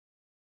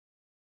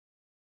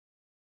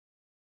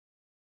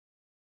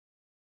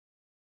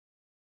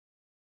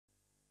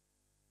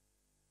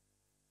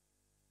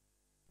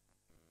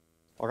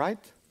All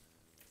right?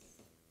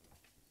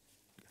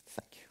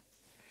 Thank you.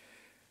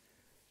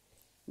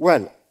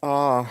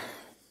 Well,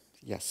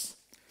 yes.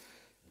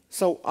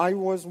 So I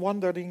was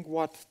wondering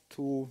what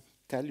to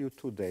tell you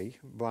today,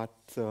 but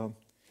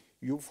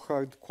you've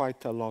heard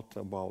quite a lot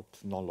about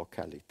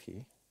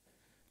non-locality,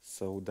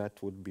 so that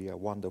would be a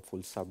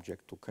wonderful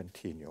subject to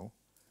continue,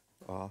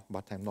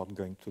 but I'm not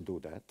going to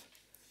do that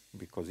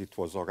because it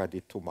was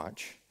already too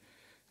much.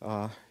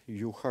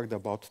 You heard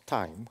about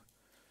time,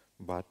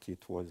 but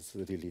it was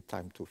really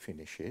time to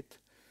finish it.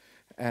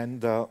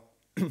 And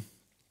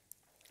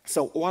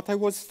so what I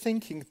was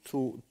thinking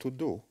to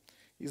do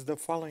is the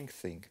following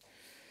thing.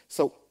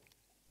 So,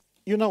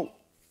 you know,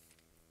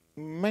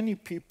 many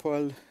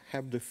people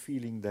have the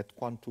feeling that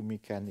quantum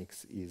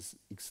mechanics is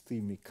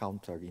extremely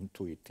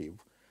counterintuitive,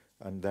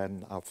 and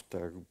then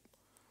after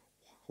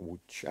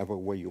whichever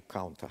way you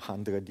count,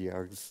 100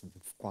 years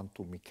of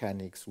quantum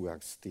mechanics, we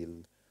are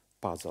still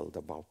puzzled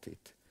about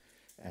it.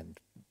 And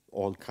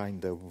all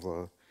kind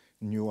of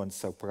new and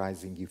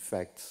surprising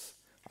effects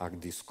are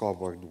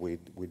discovered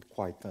with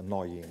quite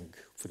annoying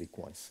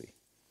frequency.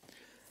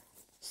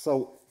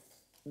 So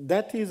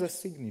that is a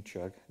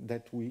signature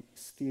that we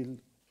still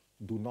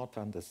do not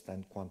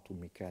understand quantum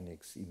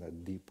mechanics in a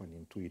deep and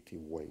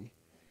intuitive way.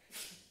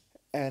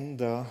 And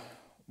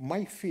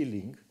my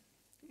feeling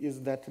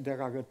is that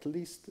there are at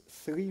least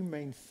three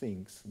main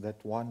things that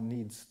one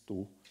needs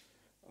to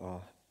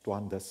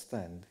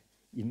understand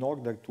in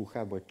order to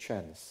have a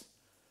chance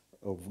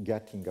of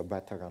getting a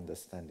better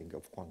understanding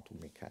of quantum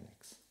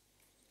mechanics.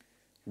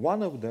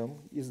 One of them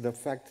is the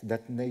fact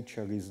that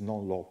nature is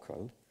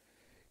non-local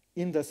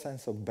in the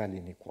sense of Bell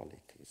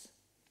inequalities.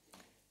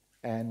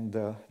 And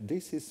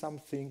this is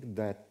something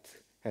that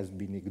has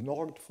been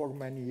ignored for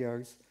many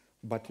years,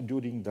 but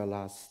during the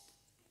last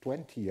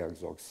 20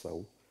 years or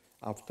so,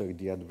 after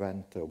the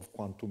advent of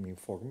quantum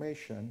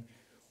information,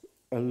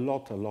 a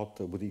lot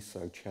of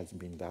research has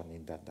been done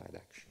in that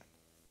direction.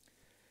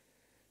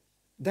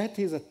 That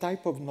is a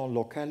type of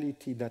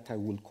non-locality that I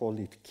will call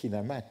it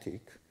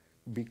kinematic,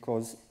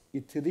 because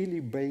it's really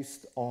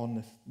based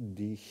on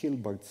the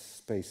Hilbert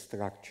space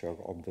structure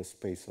of the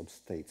space of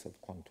states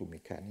of quantum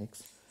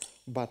mechanics,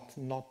 but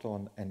not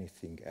on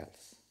anything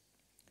else.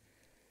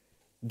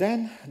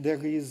 Then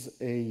there is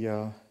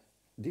a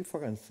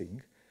different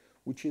thing,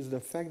 which is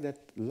the fact that,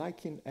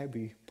 like in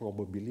every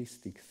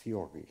probabilistic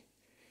theory,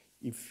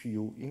 if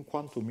you, in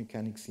quantum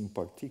mechanics in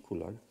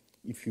particular,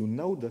 if you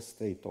know the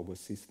state of a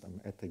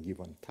system at a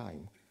given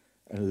time,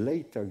 and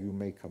later you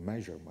make a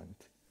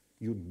measurement,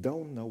 you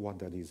don't know what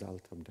the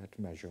result of that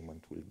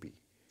measurement will be.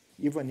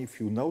 Even if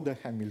you know the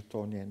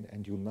Hamiltonian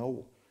and you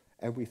know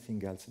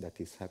everything else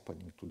that is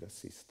happening to the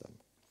system.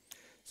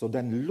 So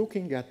then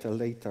looking at a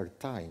later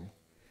time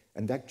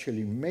and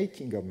actually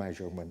making a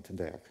measurement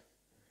there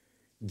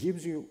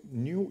gives you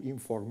new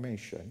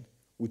information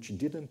which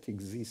didn't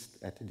exist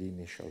at the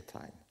initial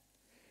time.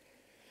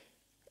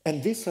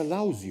 And this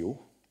allows you,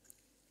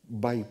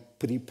 by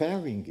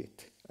preparing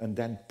it and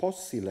then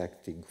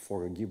post-selecting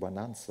for a given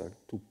answer,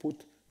 to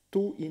put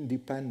two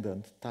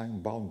independent time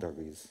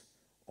boundaries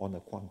on a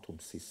quantum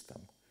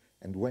system.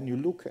 And when you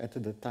look at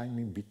the time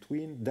in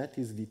between, that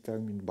is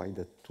determined by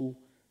the two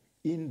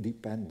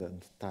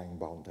independent time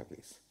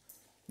boundaries.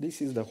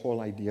 This is the whole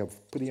idea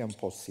of pre- and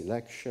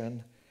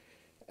post-selection.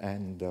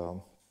 And,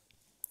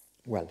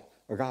 well,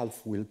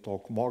 Ralph will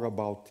talk more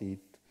about it.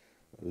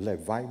 Lev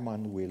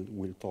Weiman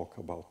will talk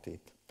about it.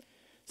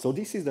 So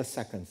this is the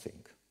second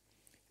thing.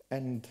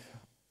 And,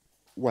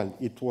 well,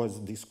 it was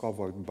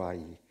discovered by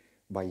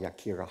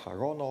Akira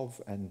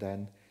Haronov, and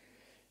then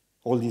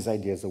all these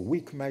ideas of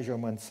weak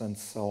measurements and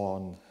so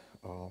on,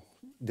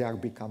 they are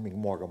becoming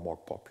more and more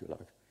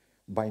popular.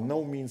 By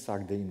no means are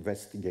they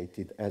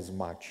investigated as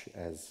much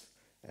as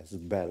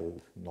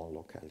Bell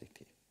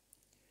non-locality.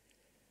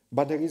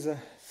 But there is a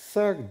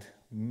third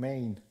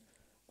main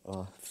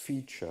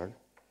feature,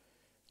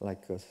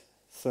 like a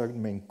third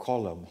main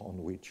column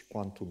on which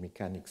quantum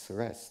mechanics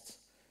rests,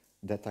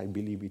 that I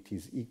believe it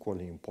is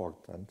equally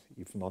important,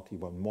 if not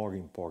even more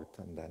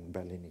important than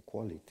Bell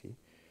inequality,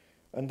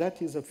 and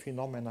that is a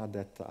phenomena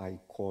that I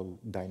call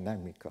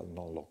dynamical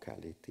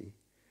non-locality,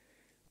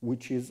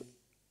 which is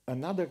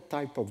another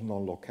type of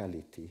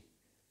non-locality,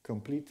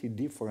 completely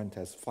different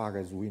as far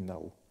as we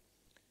know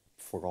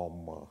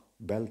from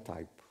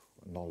Bell-type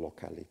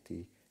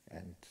non-locality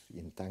and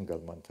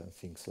entanglement and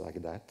things like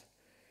that.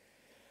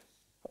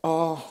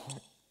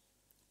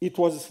 It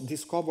was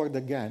discovered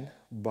again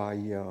by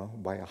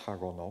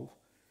Aharonov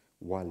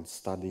while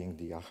studying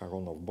the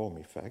Aharonov-Bohm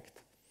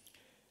effect.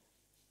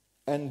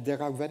 And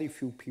there are very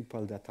few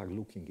people that are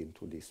looking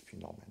into this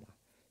phenomena.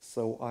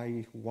 So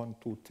I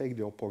want to take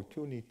the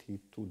opportunity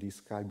to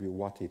describe you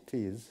what it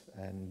is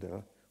and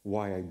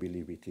why I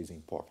believe it is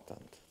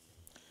important.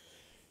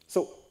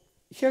 So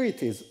here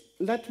it is.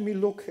 Let me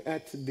look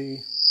at the...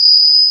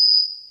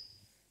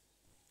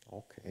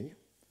 Okay.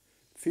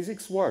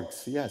 Physics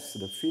works, yes,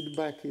 the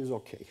feedback is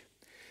okay.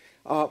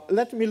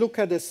 Let me look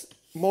at this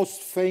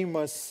most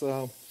famous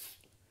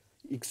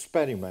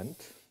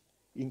experiment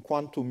in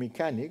quantum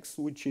mechanics,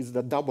 which is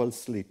the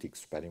double-slit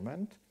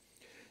experiment.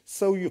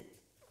 So you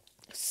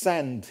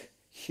send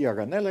here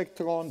an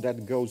electron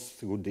that goes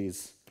through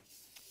these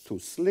two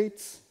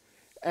slits,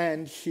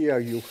 and here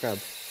you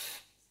have,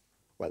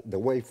 well, the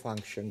wave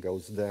function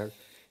goes there,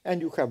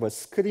 and you have a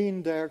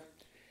screen there,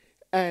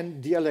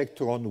 and the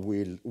electron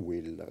will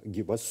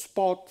give a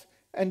spot,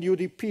 and you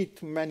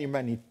repeat many,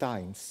 many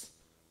times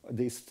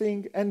this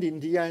thing, and in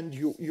the end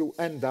you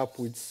end up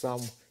with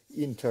some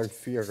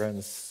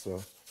interference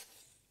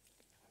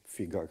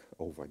figure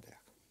over there.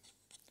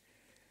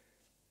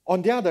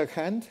 On the other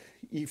hand,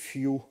 if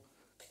you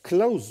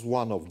close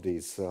one of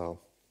these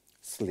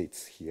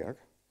slits here,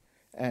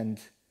 and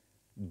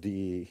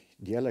the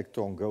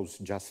electron goes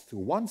just through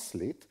one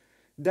slit,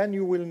 then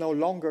you will no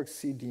longer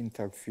see the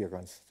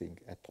interference thing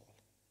at all.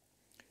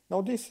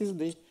 Now this is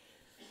the,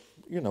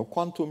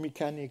 quantum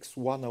mechanics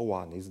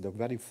 101 is the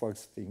very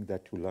first thing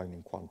that you learn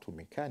in quantum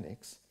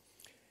mechanics.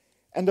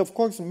 And of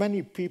course,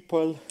 many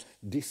people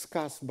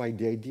discuss by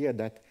the idea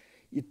that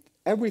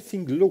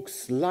everything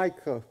looks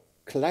like a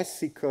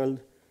classical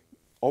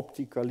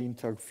optical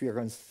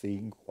interference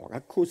thing, or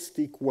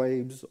acoustic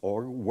waves,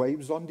 or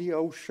waves on the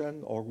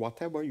ocean, or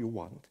whatever you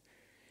want.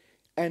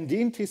 And the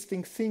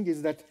interesting thing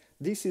is that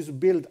this is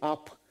built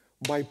up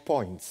by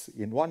points.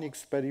 In one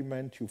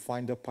experiment, you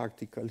find a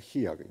particle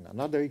here. In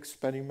another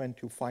experiment,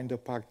 you find a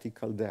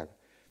particle there.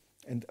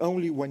 And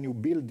only when you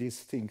build this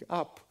thing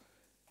up,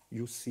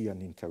 you see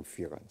an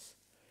interference.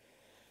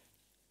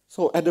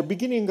 So at the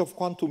beginning of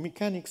quantum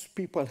mechanics,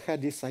 people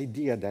had this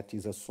idea that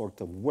is a sort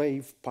of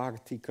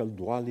wave-particle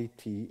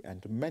duality,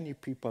 and many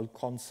people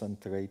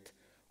concentrate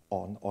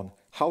on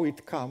how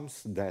it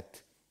comes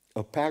that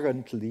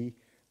apparently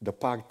the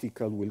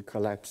particle will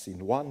collapse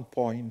in one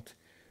point,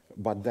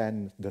 but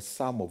then the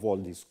sum of all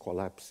these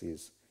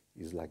collapses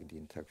is like the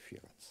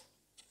interference.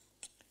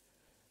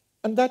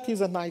 And that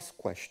is a nice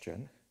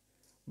question,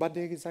 but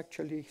there is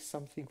actually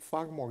something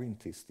far more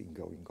interesting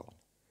going on.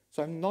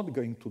 So I'm not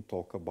going to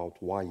talk about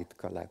why it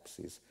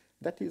collapses.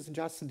 That is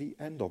just the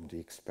end of the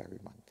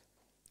experiment.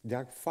 There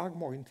are far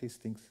more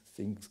interesting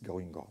things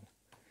going on.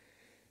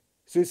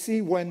 So you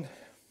see, when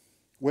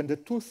the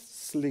two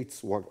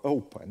slits were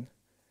open,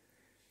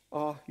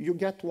 you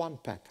get one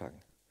pattern.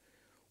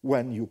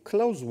 When you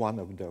close one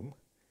of them,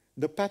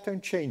 the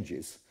pattern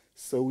changes.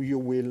 So you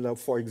will,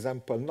 for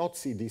example, not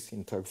see this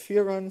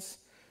interference,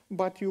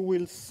 but you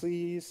will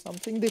see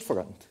something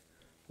different,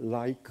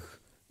 like,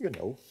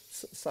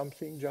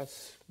 something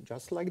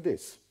just like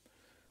this.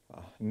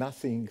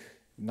 Nothing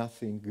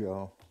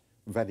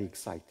very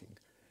exciting.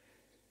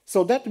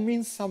 So that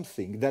means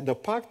something, that the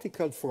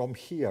particle from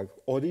here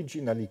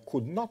originally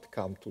could not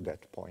come to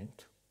that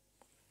point,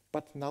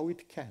 but now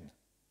it can.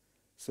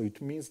 So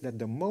it means that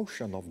the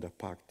motion of the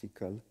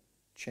particle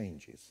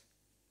changes.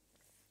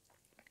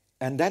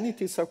 And then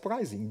it is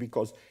surprising,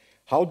 because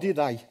how did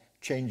I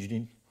change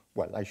it?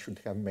 Well, I should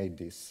have made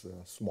this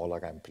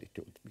smaller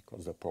amplitude,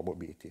 because the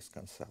probability is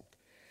conserved.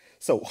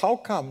 So how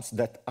comes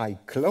that I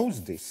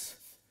close this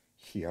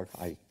here,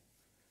 I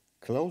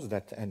close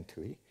that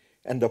entry,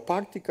 and the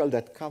particle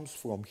that comes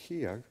from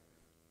here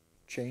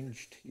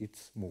changed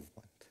its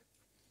movement?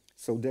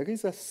 So there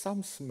is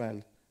some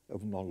smell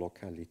of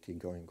non-locality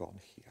going on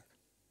here,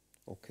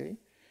 okay?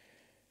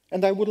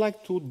 And I would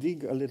like to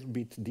dig a little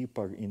bit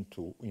deeper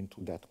into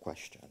that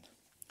question.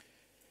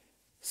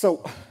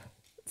 So,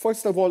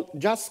 first of all,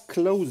 just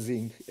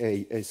closing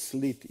a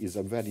slit is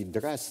a very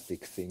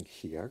drastic thing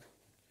here.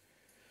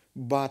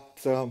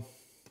 But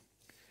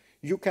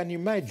you can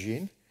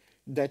imagine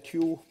that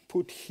you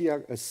put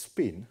here a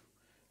spin,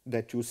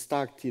 that you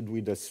started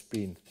with a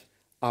spin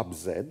up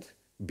z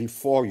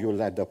before you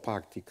let the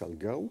particle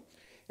go.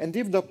 And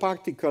if the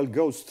particle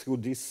goes through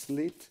this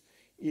slit,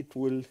 it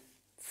will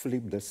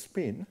flip the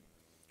spin.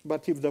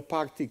 But if the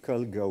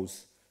particle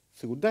goes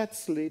through that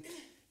slit,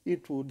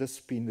 the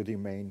spin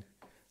remain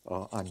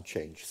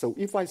unchanged. So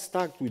if I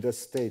start with a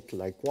state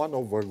like 1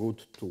 over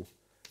root 2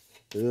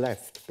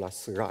 left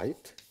plus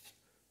right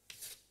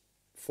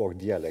for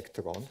the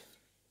electron,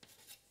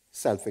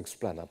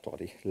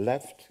 self-explanatory,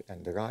 left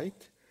and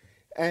right,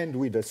 and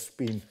with a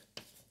spin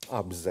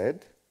up z,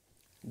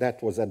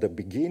 that was at the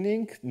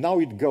beginning. Now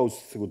it goes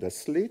through the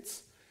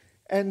slits,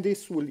 and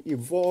this will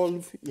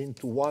evolve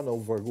into 1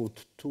 over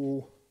root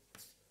 2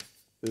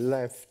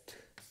 left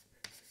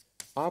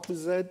up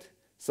z.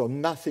 So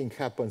nothing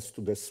happens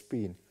to the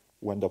spin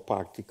when the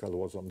particle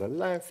was on the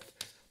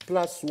left,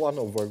 plus 1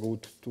 over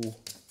root 2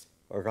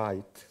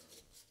 right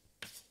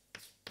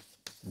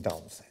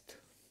down z.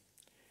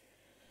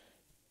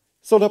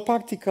 So the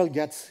particle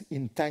gets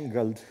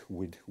entangled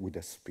with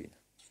a spin.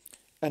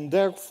 And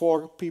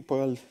therefore,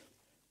 people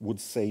would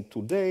say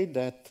today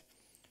that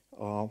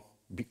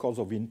because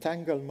of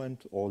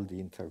entanglement, all the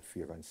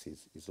interference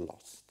is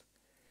lost.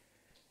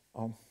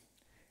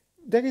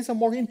 There is a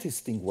more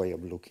interesting way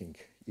of looking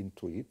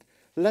into it.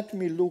 Let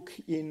me look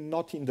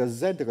not in the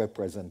z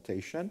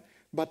representation,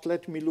 but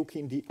let me look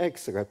in the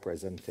x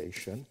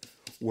representation,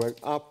 where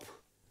up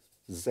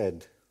z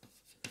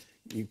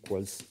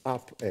equals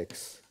up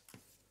x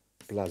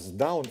plus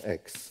down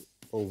x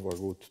over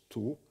root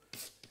 2.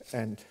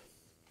 And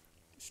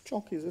this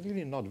chalk is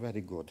really not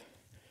very good.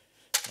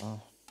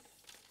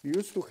 We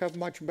used to have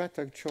much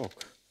better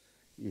chalk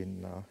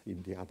in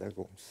the other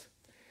rooms.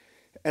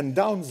 And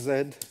down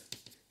z,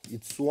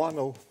 it's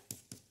 1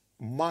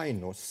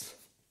 minus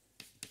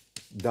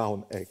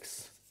down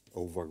x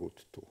over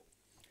root 2.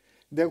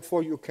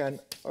 Therefore, you can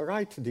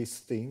write this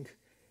thing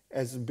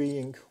as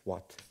being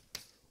what?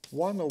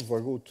 1 over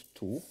root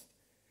 2.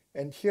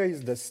 And here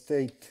is the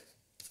state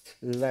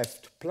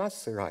left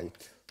plus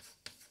right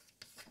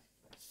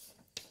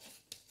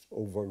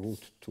over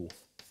root 2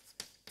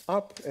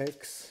 up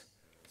x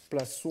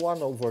plus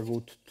 1 over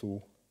root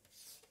 2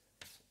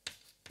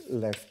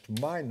 left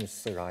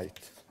minus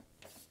right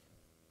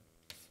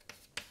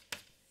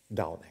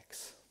down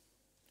x.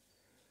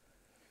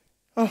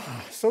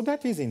 So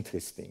that is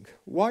interesting.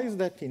 Why is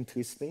that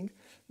interesting?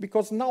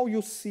 Because now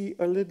you see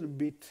a little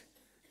bit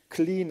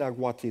cleaner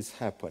what is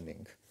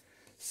happening.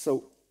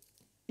 So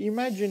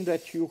imagine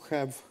that you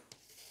have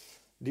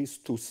these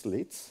two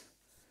slits,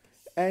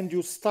 and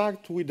you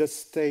start with a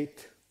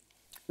state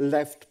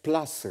left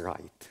plus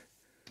right.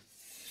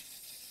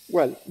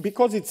 Well,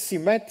 because it's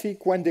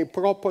symmetric, when they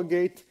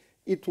propagate,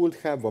 it will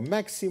have a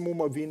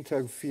maximum of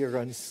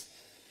interference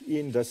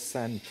in the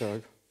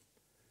center,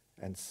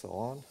 and so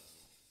on.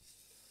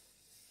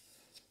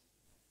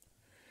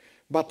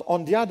 But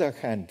on the other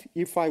hand,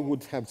 if I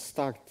would have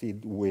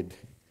started with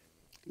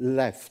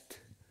left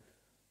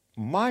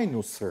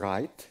minus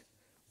right,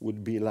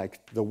 would be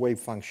like the wave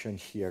function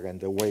here and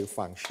the wave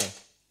function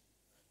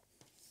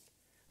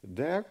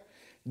there,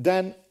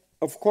 then,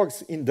 of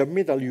course, in the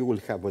middle you will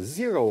have a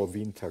 0 of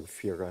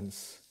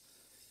interference,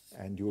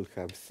 and you will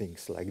have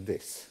things like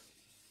this.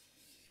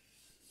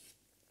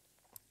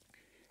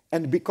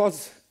 And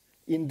because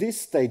in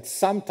this state,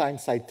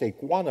 sometimes I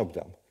take one of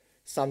them,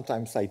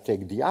 sometimes I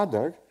take the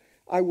other,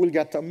 I will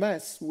get a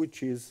mess,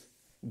 which is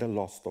the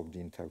loss of the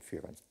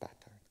interference pattern.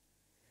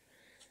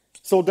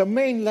 So the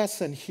main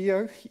lesson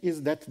here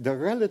is that the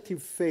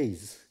relative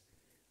phase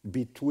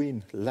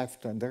between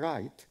left and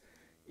right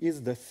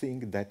is the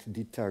thing that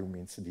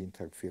determines the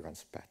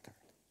interference pattern.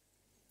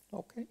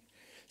 Okay?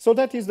 So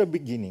that is the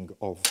beginning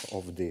of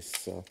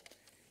this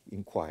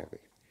inquiry.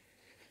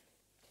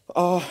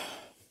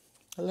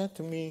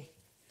 Let me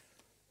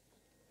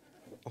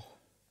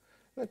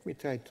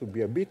try to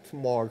be a bit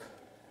more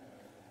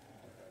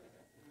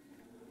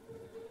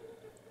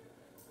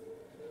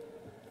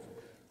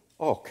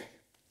okay.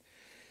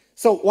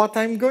 So what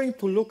I'm going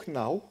to look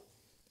now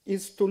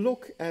is to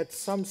look at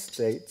some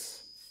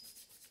states.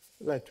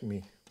 Let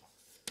me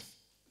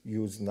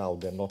use now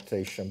the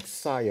notation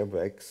psi of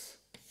x,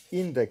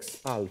 index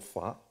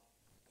alpha.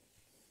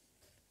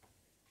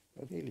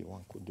 Really,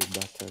 one could do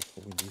better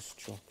with these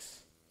chalks.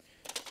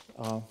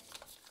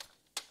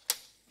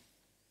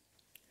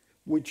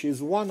 Which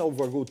is 1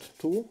 over root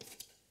 2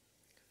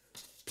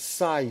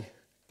 psi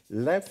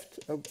left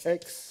of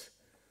x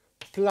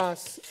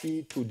plus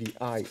e to the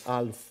I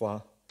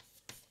alpha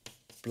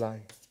plus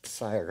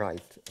psi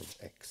right of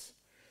x.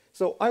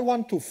 So I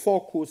want to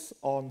focus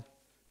on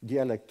the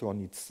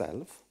electron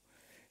itself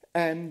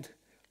and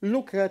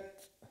look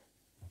at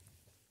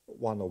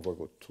 1 over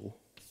root 2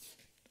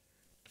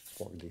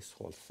 for this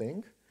whole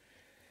thing.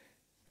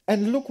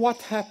 And look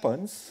what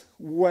happens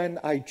when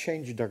I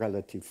change the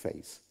relative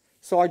phase.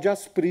 So I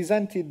just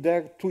presented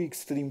there two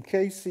extreme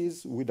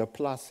cases with a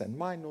plus and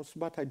minus,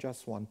 but I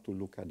just want to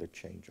look at the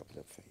change of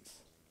the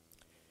phase.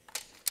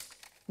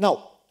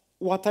 Now,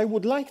 what I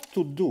would like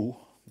to do,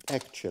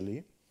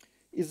 actually,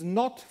 is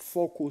not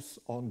focus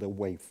on the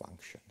wave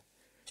function,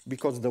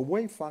 because the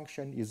wave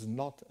function is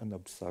not an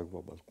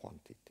observable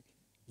quantity.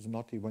 It's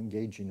not even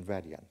gauge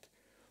invariant.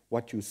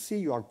 What you see,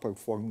 you are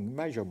performing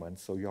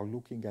measurements, so you are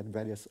looking at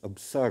various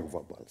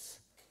observables.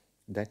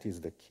 That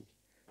is the key.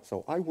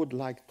 So I would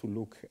like to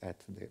look at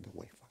the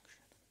wave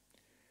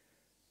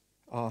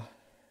function.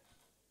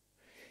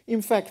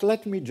 In fact,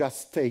 let me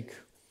just take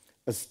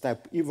a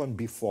step even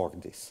before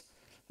this.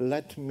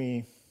 Let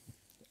me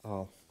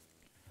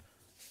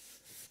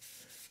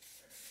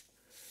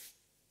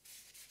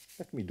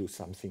do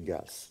something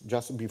else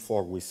just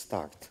before we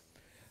start.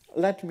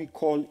 Let me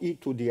call e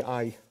to the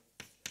I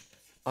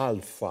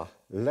alpha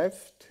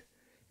left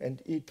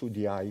and e to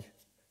the I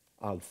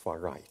alpha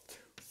right,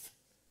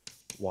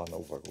 1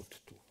 over root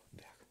 2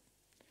 there.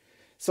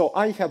 So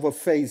I have a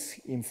phase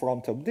in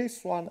front of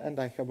this one, and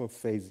I have a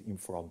phase in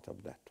front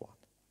of that one.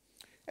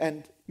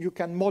 And you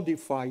can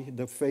modify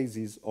the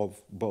phases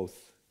of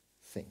both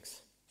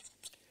things.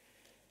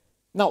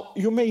 Now,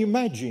 you may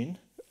imagine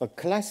a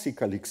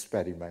classical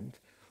experiment.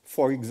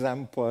 For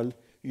example,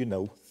 you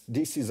know,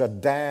 this is a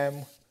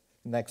dam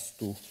next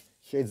to,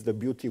 here's the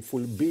beautiful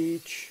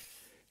beach,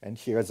 and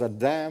here's a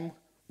dam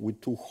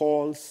with 2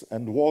 holes,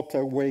 and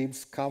water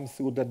waves come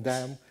through the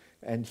dam,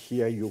 and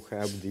here you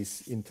have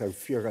this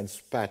interference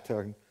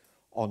pattern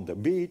on the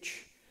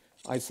beach.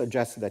 I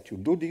suggest that you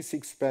do this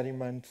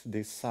experiment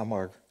this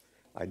summer.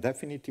 I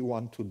definitely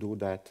want to do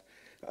that.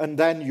 And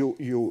then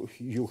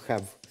you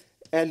have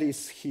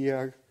Alice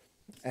here,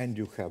 and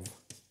you have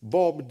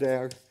Bob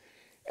there,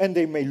 and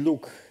they may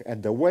look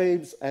at the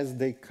waves as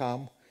they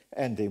come,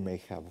 and they may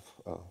have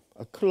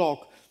a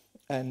clock,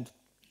 and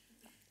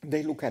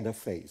they look at a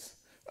phase.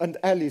 And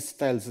Alice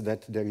tells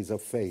that there is a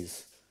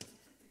phase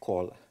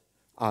called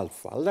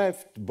alpha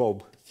left.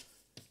 Bob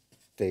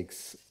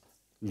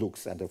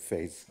looks at the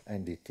phase,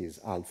 and it is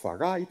alpha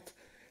right.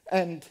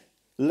 And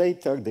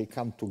later they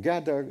come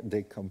together,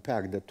 they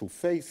compare the two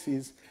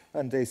phases,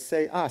 and they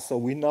say, so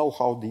we know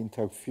how the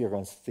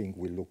interference thing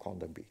will look on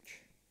the beach.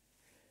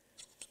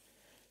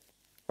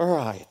 All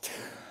right.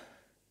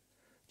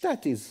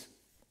 That is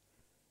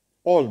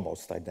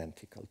almost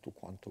identical to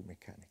quantum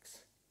mechanics.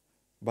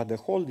 But the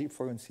whole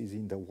difference is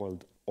in the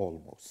word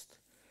almost.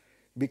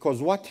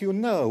 Because what you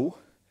know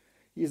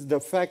is the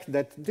fact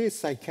that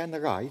this I can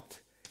write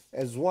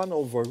as 1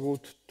 over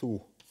root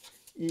 2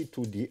 e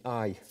to the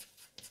I,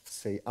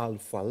 say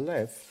alpha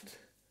left,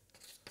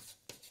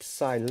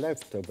 psi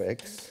left of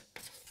x,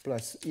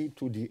 plus e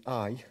to the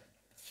I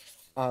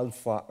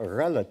alpha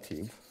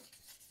relative.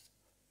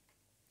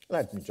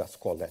 Let me just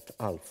call that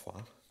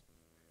alpha,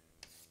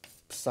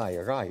 psi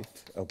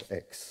right of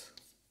x,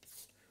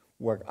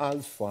 where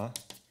alpha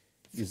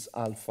is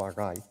alpha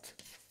right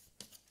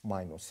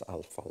minus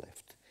alpha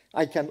left.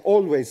 I can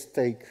always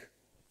take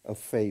a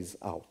phase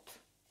out.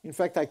 In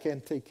fact, I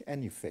can take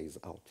any phase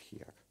out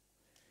here.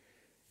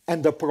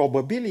 And the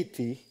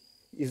probability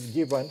is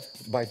given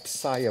by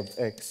psi of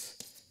x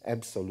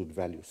absolute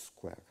value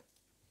square.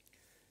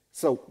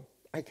 So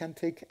I can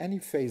take any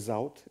phase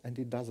out, and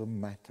it doesn't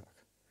matter.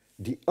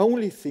 The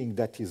only thing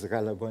that is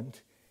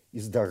relevant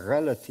is the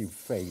relative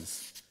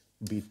phase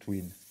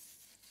between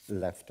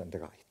left and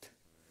right.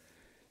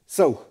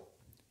 So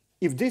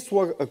if this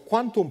were a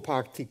quantum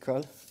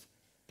particle,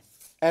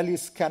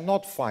 Alice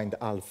cannot find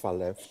alpha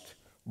left,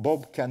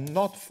 Bob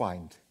cannot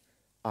find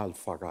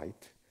alpha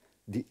right.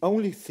 The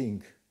only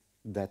thing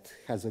that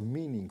has a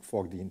meaning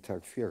for the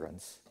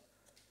interference,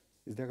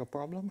 is there a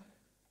problem?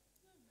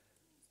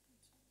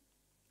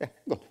 Yeah,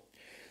 good.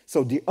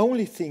 So the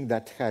only thing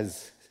that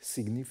has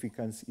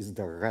significance is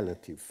the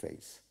relative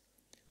phase,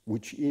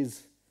 which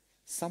is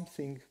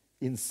something,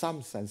 in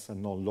some sense, a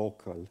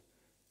non-local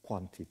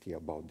quantity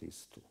about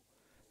these two.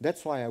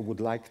 That's why I would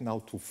like now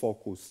to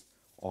focus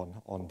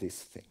on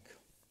this thing.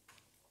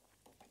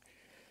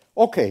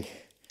 Okay,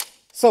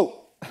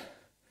 so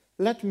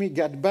let me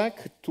get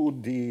back to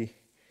the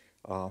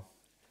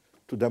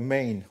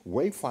main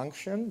wave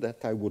function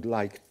that I would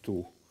like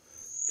to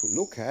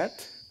look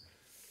at,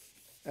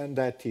 and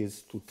that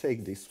is to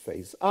take this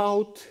phase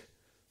out,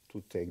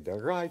 to take the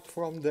right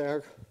from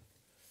there,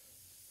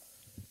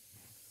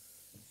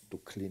 to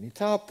clean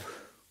it up,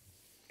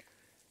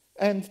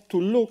 and to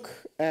look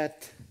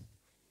at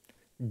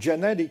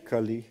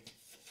generically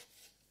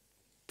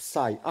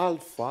psi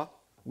alpha,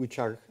 which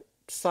are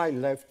psi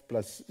left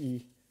plus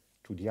e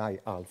to the I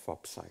alpha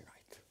psi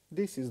right.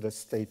 This is the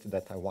state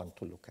that I want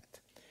to look at.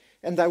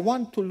 And I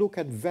want to look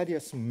at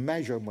various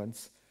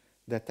measurements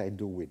that I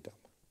do with them.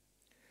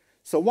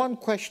 So one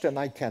question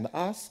I can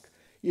ask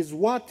is,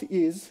 what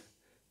is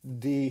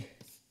the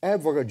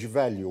average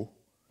value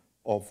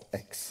of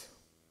x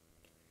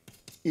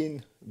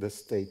in the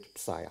state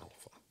psi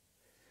alpha?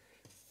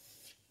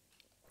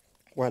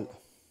 Well,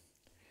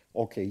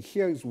 okay,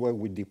 here is where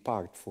we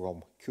depart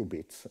from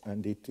qubits,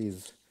 and it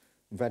is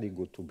very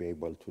good to be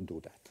able to do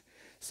that.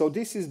 So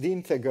this is the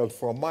integral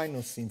from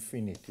minus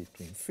infinity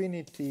to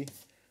infinity,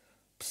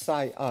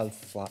 psi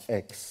alpha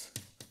x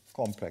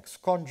complex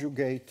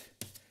conjugate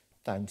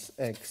times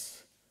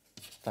x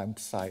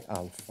times psi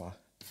alpha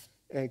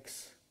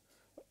x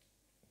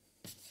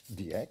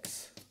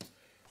dx,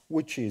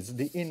 which is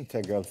the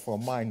integral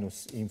from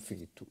minus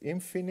infinity to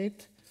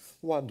infinite.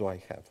 What do I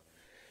have?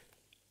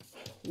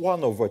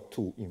 1 over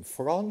 2 in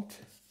front,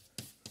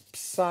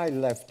 psi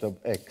left of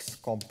x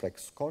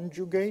complex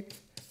conjugate,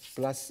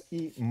 plus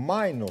e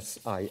minus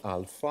I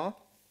alpha,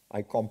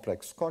 I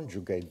complex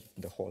conjugate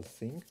the whole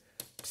thing,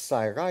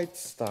 psi right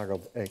star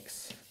of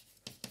x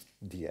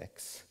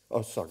dx,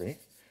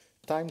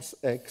 times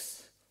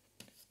x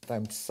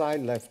times psi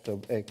left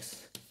of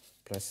x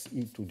plus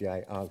e to the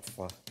I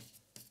alpha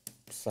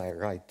psi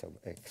right of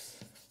x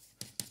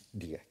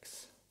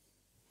dx,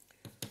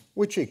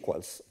 which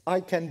equals,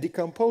 I can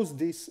decompose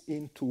this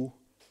into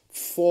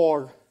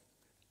 4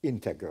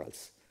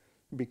 integrals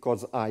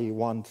because I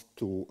want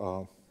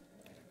to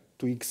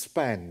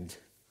expand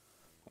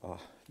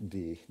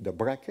the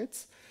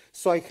brackets.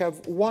 So I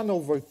have 1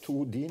 over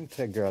 2 the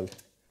integral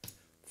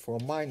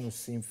from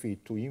minus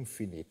infinity to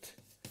infinite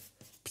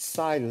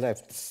psi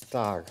left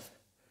star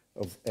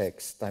of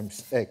x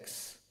times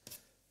x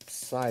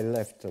psi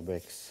left of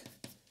x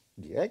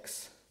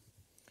dx,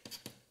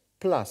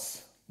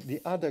 plus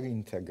the other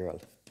integral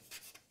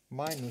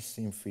minus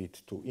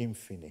infinite to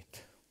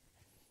infinite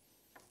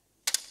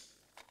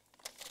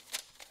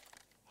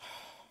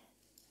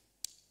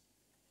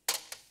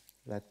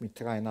let me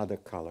try another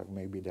color,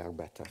 maybe they are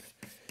better,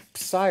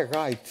 psi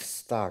right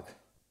star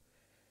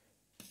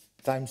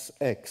times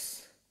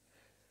x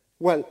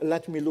Well,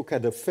 let me look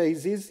at the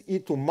phases.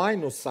 E2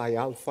 minus I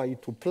alpha,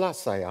 E2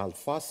 plus I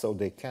alpha, so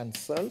they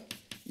cancel.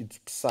 It's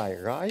psi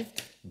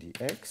right,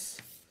 dx,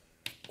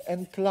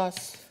 and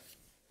plus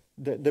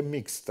the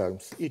mixed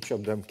terms. Each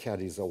of them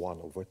carries a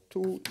 1 over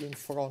 2 in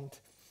front.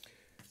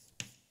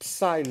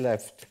 Psi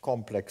left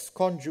complex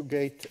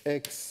conjugate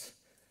x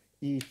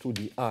e to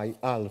the I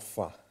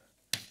alpha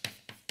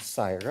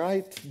psi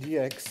right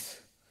dx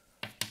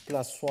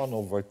plus 1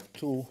 over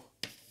 2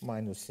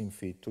 minus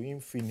infinity to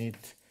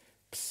infinite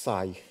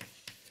psi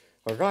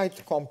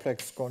right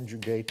complex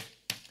conjugate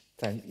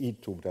times e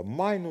to the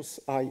minus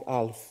I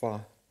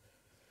alpha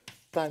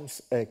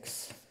times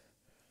x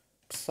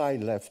psi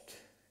left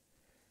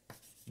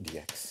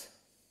dx.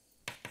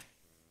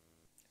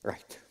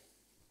 Right.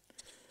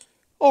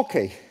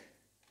 Okay.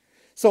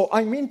 So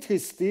I'm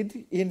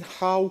interested in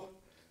how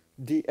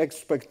the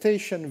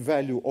expectation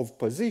value of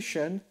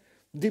position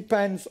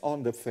depends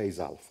on the phase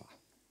alpha.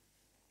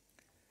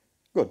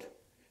 Good.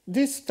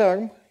 This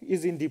term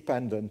is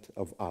independent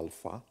of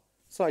alpha,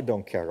 so I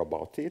don't care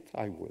about it.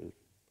 I will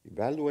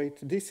evaluate.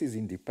 This is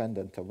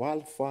independent of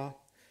alpha.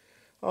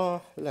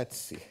 Let's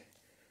see,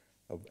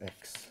 of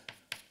x.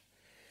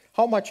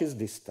 How much is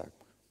this term?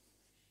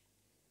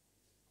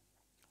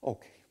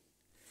 Okay.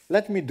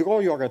 Let me draw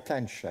your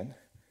attention.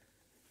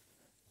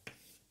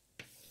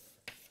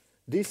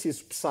 This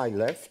is psi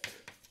left.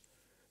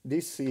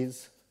 This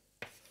is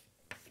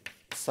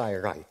psi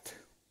right.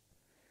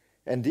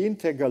 And the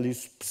integral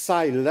is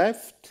psi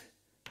left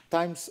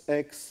times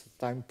x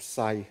times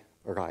psi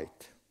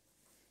right.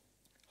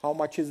 How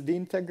much is the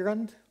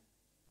integrand?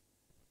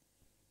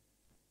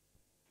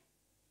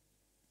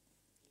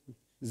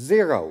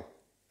 0.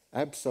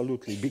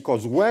 Absolutely.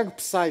 Because where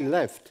psi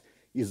left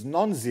is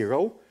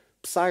non-zero,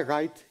 psi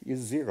right is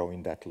 0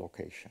 in that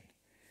location.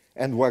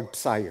 And where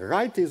psi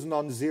right is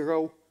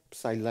non-zero,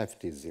 psi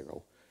left is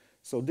 0.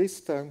 So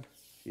this term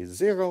is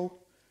 0,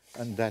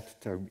 and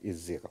that term is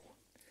 0.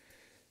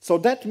 So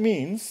that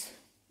means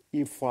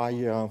if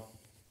I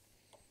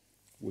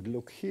would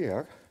look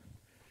here,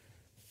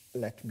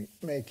 let me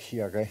make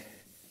here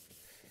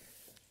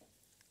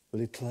a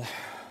little.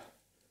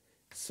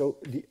 So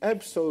the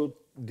absolute,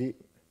 the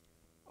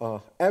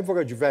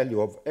average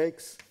value of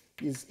x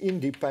is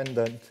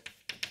independent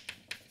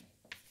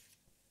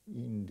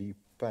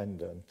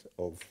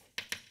of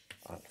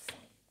alpha.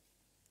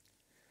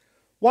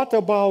 What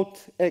about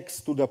x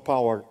to the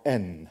power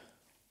n?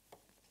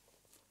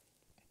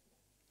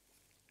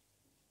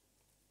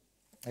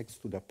 X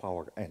to the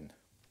power n.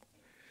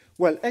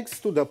 Well, x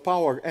to the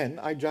power n,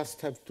 I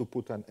just have to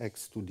put an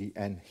x to the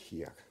n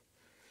here.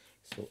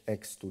 So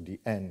x to the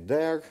n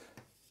there.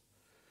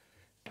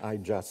 I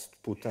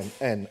just put an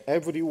n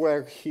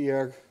everywhere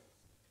here.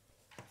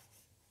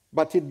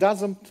 But it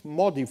doesn't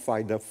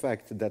modify the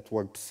fact that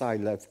where psi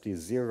left is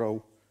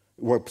 0,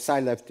 where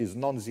psi left is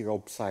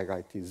non-zero, psi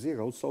right is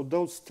 0, so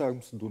those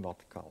terms do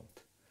not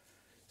count.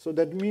 So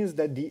that means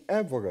that the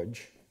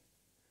average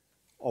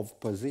of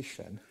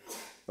position,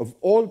 of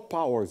all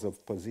powers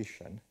of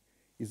position,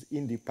 is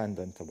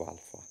independent of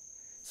alpha.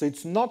 So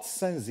it's not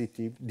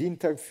sensitive,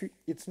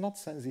 it's not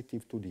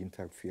sensitive to the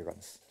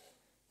interference.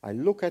 I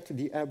look at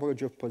the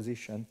average of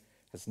position,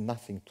 has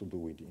nothing to do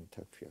with the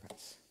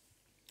interference.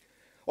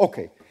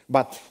 Okay,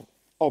 but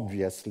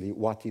obviously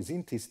what is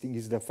interesting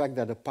is the fact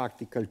that a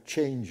particle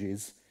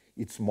changes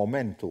its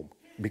momentum,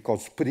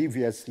 because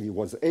previously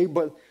was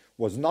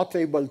not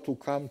able to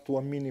come to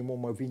a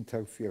minimum of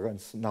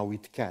interference, now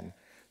it can.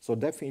 So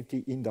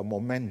definitely in the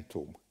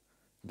momentum,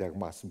 there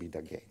must be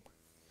the gain.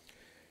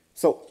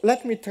 So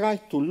let me try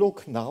to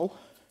look now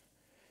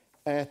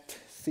at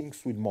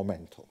things with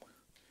momentum.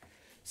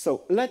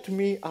 So let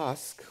me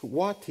ask,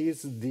 what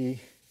is the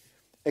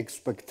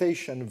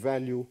expectation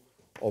value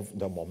of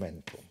the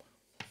momentum?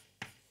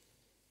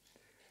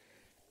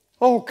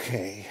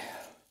 Okay,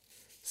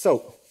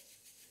 so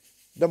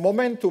the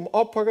momentum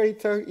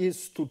operator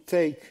is to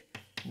take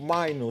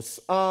minus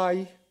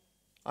I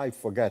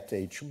forget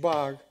h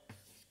bar.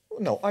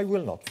 No, I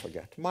will not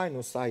forget.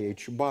 Minus I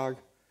h bar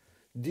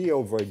d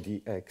over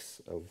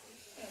dx of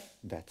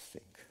that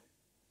thing.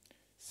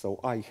 So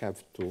I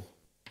have to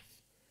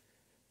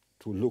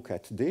look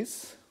at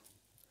this.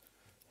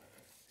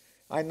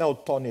 I know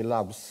Tony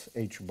loves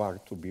h bar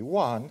to be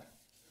 1,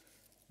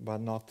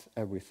 but not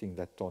everything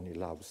that Tony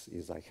loves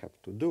is I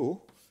have to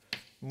do.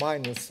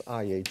 Minus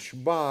I h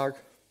bar,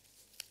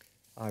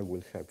 I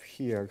will have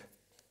here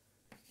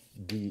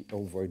d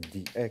over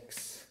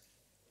dx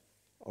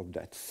of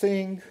that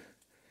thing.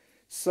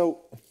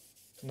 So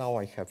now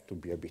I have to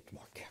be a bit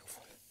more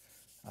careful.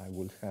 I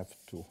will have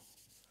to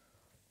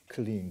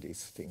clean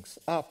these things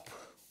up.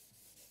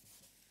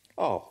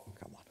 Oh,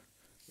 come on.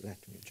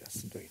 Let me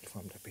just do it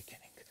from the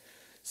beginning.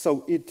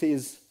 So it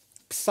is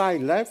psi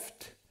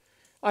left.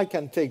 I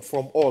can take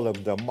from all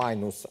of the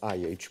minus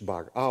IH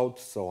bar out,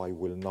 so I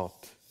will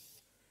not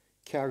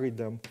carry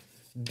them.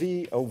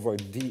 D over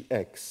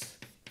dx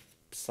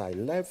psi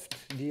left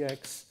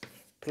dx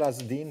plus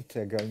the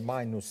integral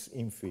minus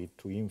infinite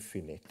to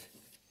infinite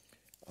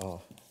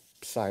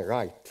psi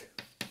right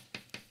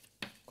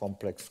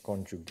complex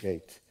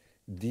conjugate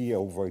d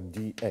over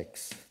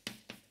dx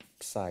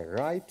psi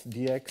right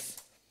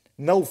dx.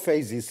 No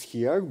phases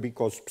here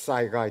because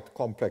psi right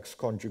complex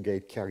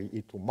conjugate carry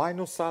e to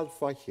minus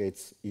alpha. Here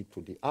it's e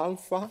to the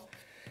alpha.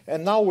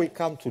 And now we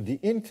come to the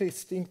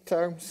interesting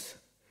terms.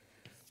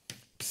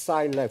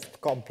 Psi left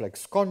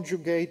complex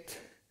conjugate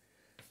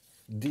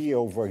d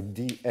over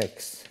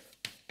dx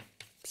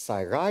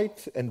psi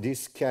right, and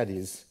this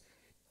carries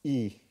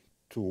e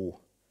to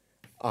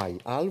I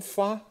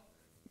alpha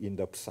in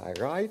the psi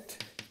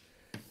right,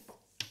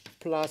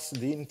 plus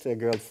the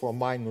integral from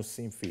minus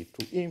infinity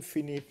to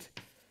infinite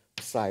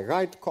psi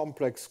right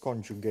complex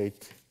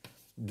conjugate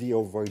d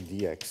over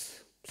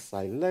dx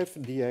psi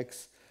left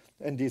dx,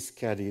 and this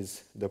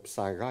carries the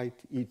psi right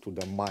e to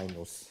the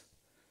minus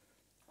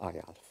I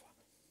alpha.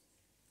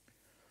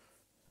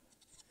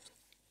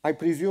 I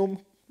presume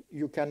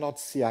you cannot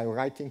see I'm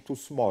writing too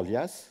small,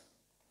 yes?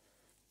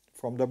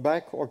 From the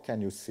back, or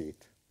can you see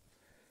it?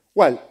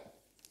 Well,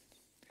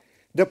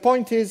 the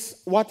point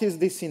is, what is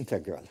this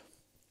integral?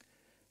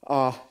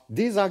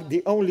 These are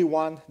the only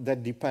ones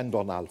that depend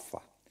on alpha.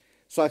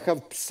 So I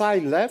have psi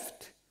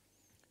left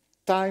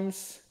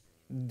times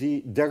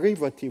the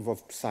derivative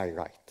of psi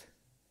right.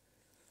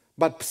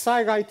 But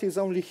psi right is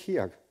only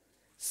here.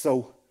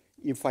 So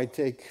if I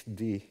take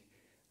the,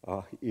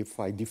 if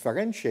I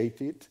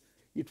differentiate it,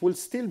 it will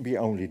still be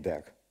only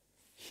there.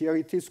 Here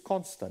it is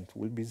constant,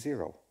 will be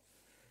 0.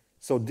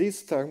 So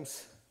these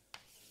terms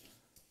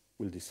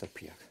will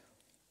disappear.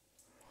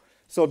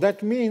 So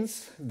that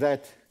means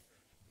that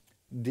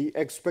the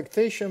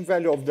expectation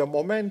value of the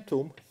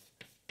momentum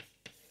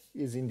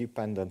is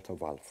independent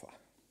of alpha.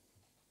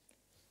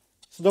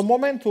 So the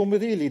momentum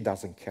really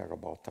doesn't care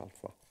about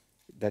alpha.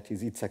 That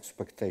is, its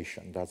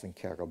expectation doesn't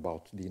care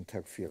about the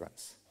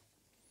interference.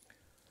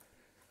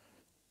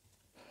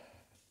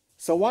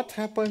 So what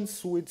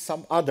happens with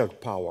some other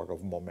power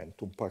of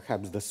momentum?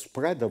 Perhaps the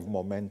spread of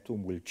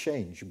momentum will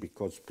change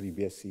because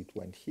previously it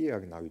went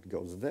here, now it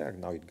goes there,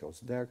 now it goes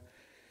there.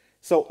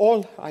 So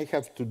all I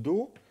have to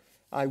do,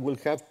 I will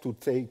have to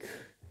take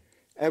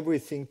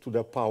everything to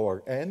the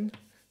power n,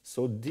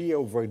 so d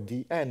over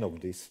dn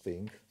of this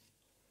thing.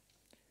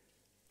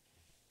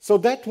 So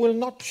that will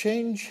not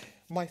change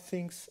my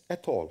things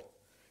at all,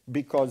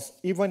 because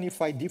even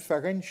if I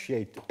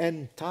differentiate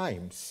n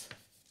times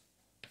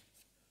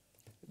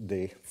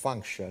the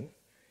function,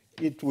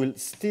 it will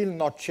still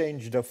not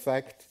change the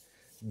fact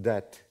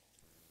that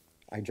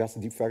I just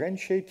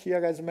differentiate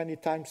here as many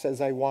times as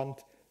I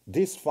want.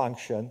 This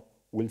function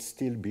will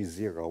still be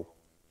 0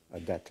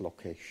 at that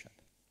location.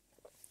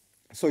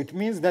 So it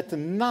means that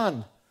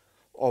none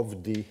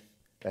of the,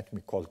 let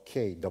me call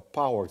k, the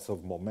powers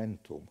of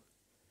momentum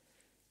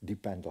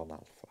depend on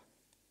alpha.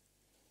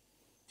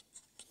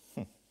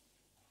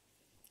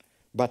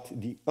 But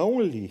the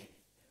only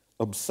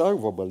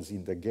observables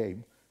in the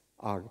game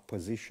are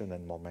position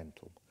and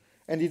momentum.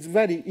 And it's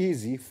very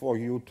easy for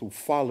you to,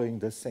 following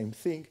the same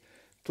thing,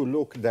 to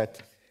look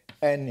that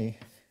any,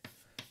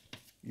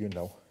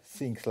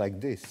 things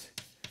like this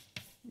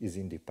is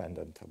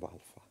independent of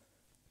alpha.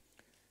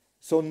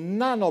 So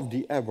none of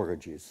the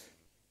averages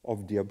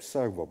of the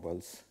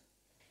observables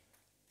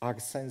are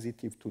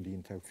sensitive to the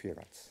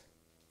interference.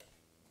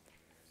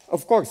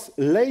 Of course,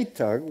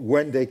 later,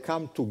 when they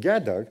come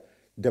together,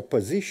 the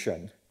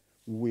position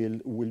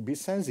will be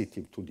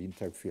sensitive to the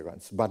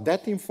interference. But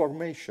that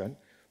information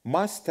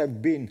must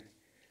have been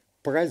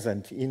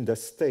present in the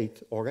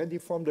state already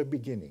from the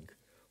beginning.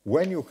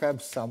 When you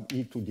have some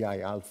e to the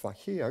I alpha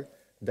here,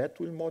 that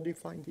will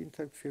modify the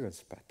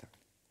interference pattern.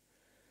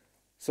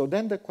 So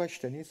then the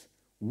question is,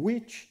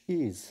 which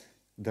is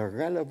the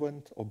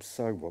relevant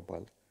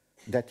observable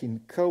that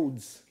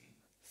encodes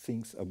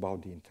things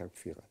about the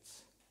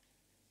interference?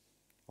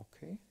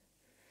 Okay?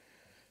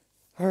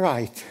 All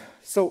right.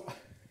 So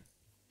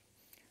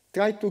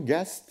try to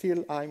guess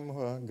till I'm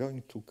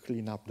going to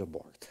clean up the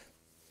board.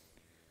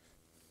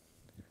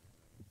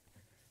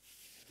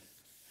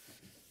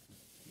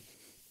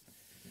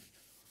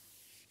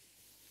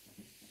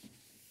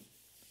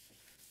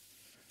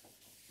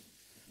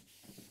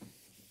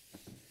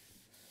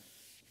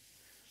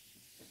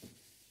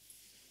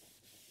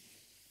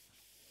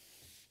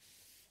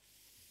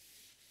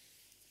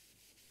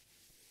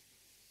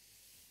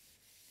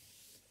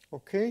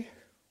 Okay?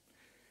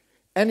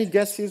 Any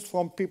guesses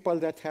from people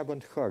that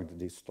haven't heard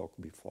this talk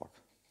before?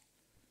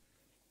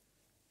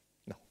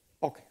 No.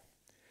 Okay.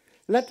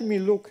 Let me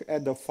look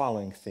at the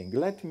following thing.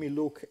 Let me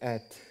look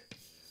at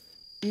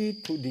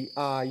e to the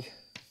I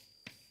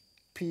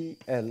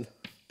PL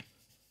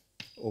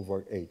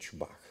over h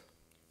bar.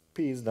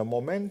 P is the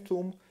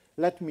momentum.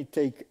 Let me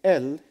take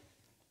L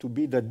to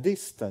be the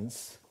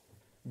distance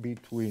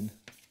between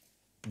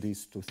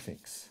these two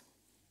things.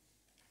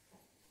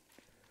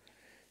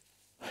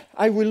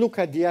 I will look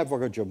at the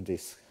average of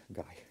this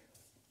guy.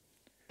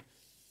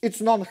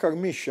 It's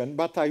non-Hermitian,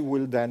 but I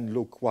will then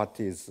look what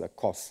is the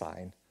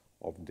cosine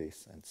of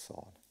this and so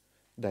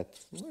on.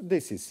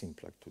 This is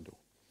simpler to do.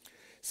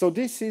 So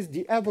this is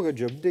the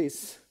average of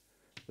this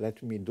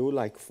let me do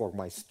like for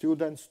my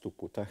students to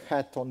put a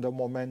hat on the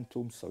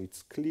momentum so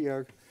it's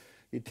clear.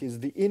 It is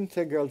the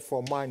integral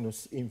from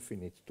minus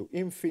infinite to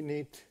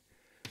infinite,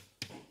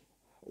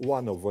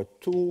 1 over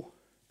 2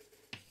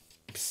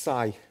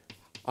 psi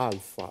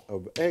alpha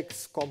of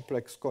x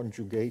complex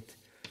conjugate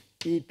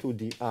e to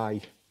the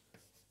I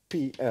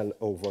PL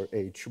over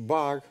h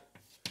bar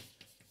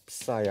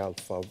psi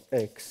alpha of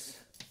x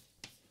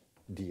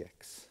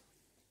dx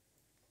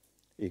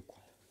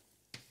equal.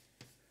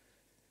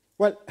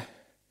 Well,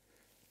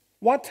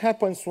 what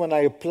happens when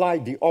I apply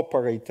the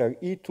operator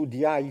e to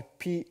the I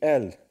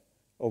PL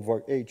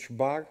over h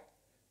bar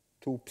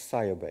to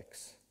psi of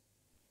x?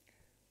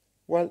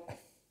 Well,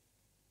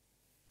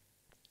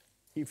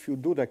 if you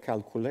do the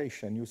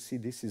calculation, you see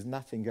this is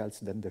nothing else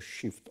than the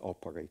shift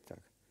operator.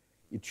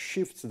 It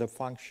shifts the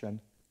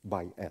function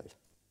by L.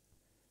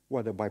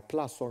 Whether by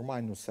plus or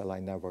minus L, I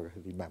never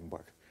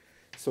remember.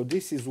 So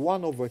this is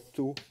 1 over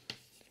 2.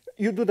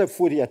 You do the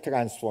Fourier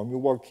transform. You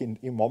work in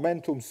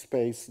momentum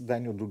space,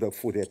 then you do the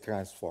Fourier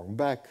transform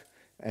back,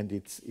 and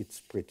it's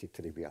pretty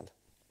trivial.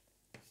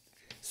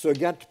 So you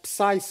get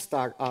psi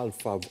star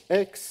alpha of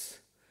x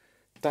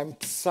times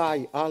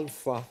psi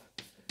alpha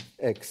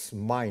x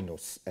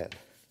minus L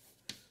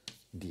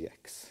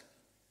dx.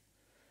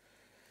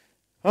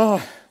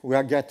 We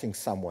are getting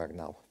somewhere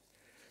now.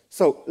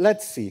 So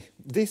let's see.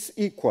 This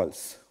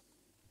equals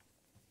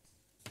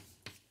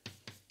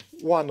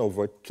 1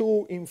 over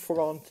 2 in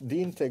front,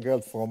 the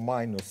integral from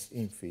minus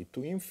infinity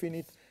to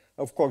infinite.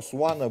 Of course,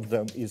 one of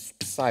them is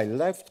psi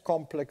left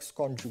complex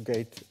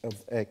conjugate of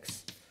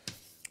x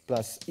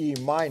plus e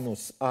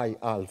minus I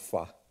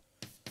alpha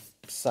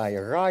psi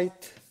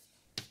right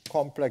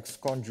complex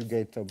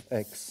conjugate of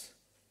x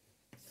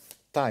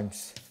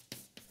times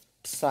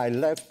psi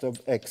left of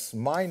x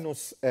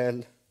minus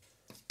L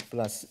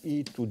plus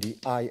e to the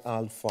I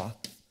alpha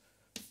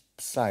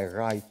psi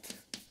right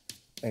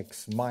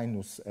x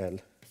minus L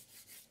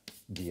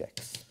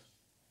dx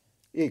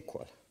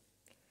equal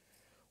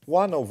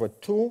 1 over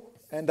 2,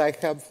 and I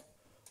have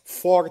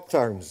 4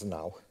 terms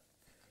now.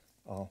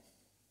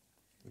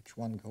 Which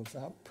one goes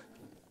up?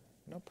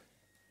 Nope.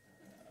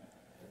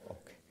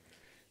 Okay.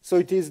 So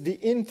it is the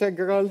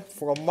integral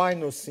from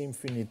minus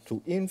infinite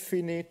to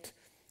infinite.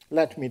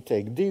 Let me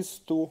take these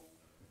two.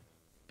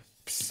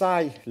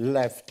 Psi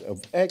left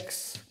of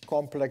x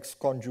complex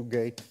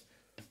conjugate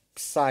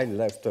psi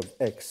left of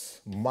x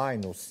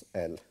minus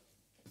L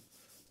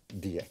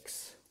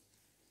dx.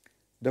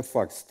 The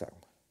first term.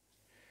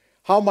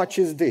 How much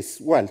is this?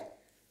 Well,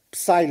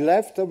 psi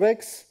left of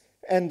x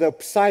and the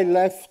psi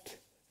left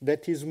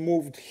that is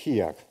moved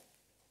here.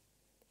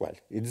 Well,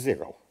 it's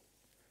 0.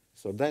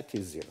 So that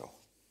is 0.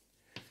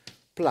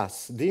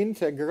 Plus the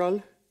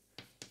integral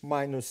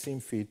minus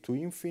infinite to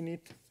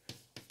infinite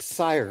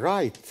psi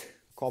right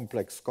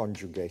complex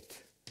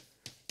conjugate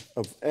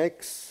of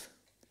x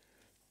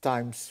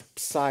times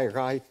psi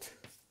right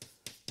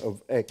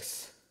of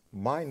x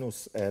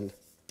minus L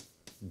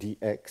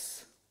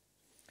dx.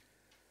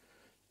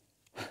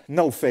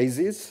 No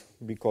phases,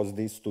 because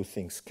these two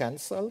things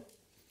cancel.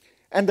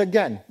 And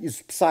again,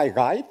 is psi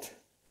right,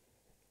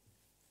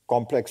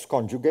 complex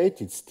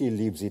conjugate, it still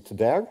leaves it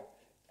there.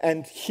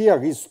 And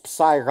here is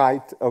psi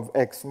right of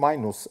x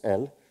minus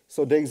L,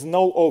 so there is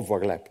no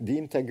overlap. The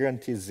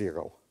integrand is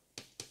 0.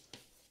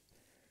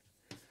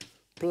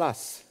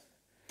 Plus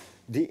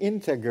the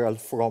integral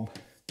from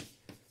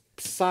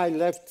psi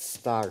left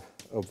star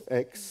of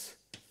x,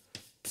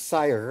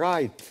 psi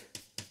right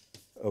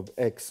of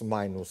x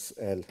minus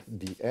L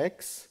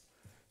dx.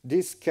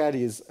 This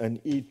carries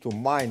an e to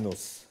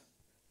minus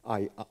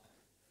I,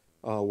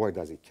 where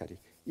does it carry?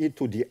 E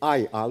to the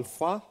I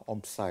alpha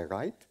on psi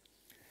right.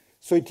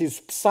 So it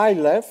is psi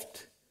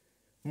left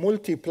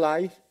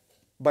multiplied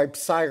by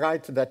psi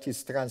right that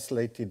is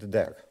translated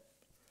there.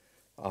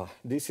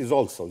 This is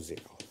also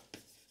 0.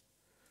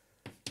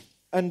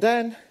 And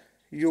then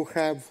you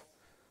have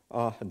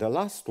the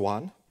last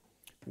one,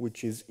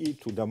 which is e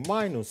to the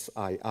minus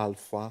I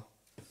alpha,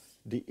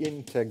 the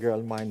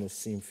integral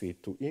minus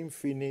infinite to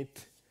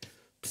infinite,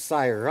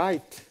 psi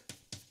right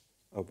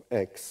of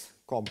x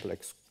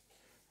complex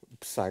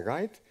psi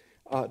right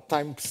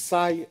times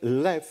psi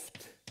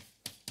left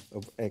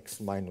of x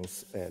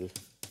minus L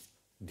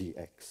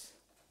dx.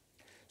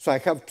 So I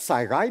have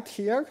psi right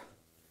here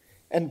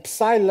and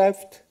psi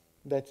left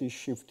that is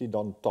shifted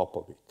on top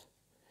of it.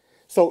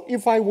 So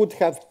if I would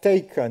have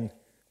taken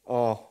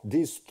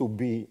these to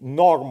be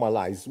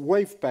normalized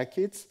wave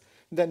packets,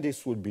 then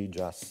this would be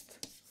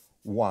just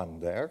 1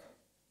 there.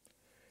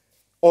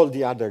 All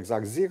the others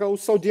are 0,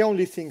 so the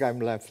only thing I'm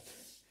left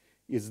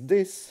is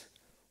this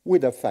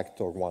with a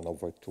factor 1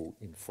 over 2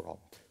 in front.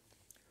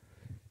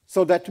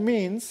 So that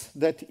means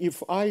that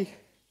if I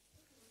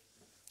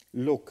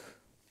look,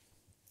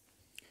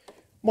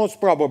 most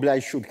probably I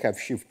should have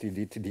shifted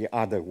it the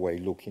other way,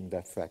 looking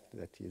the fact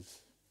that is,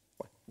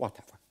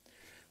 whatever.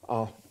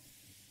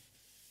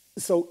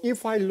 So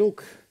if I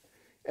look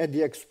at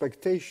the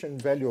expectation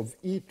value of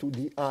e to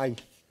the I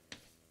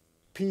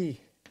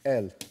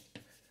PL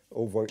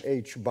over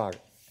h bar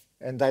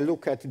and I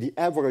look at the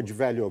average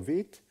value of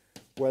it,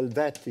 well,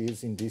 that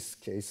is, in this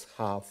case,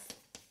 half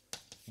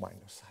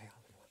minus I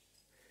alpha.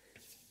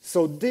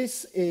 So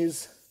this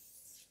is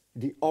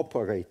the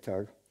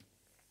operator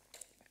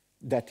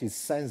that is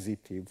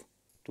sensitive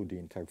to the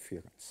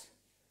interference.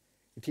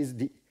 It is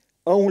the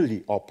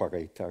only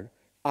operator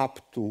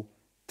up to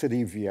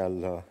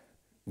trivial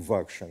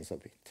versions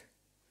of it.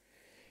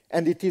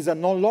 And it is a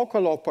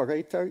non-local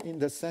operator in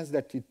the sense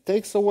that it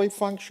takes a wave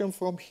function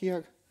from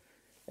here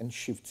and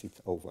shifts it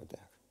over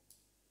there.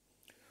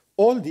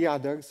 All the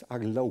others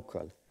are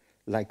local,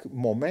 like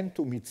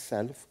momentum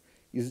itself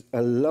is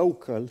a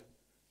local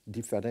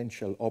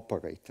differential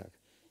operator.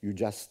 You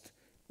just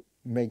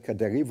make a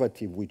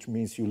derivative, which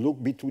means you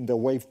look between the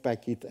wave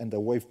packet and the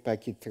wave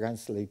packet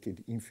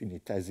translated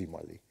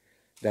infinitesimally.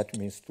 That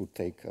means to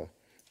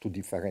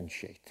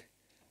differentiate.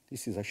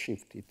 This is a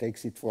shift. It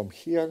takes it from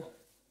here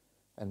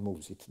and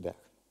moves it there.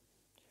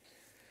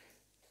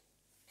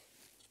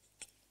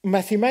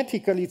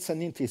 Mathematically, it's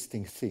an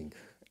interesting thing,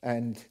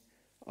 and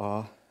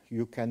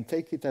you can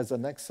take it as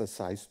an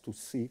exercise to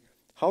see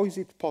how is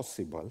it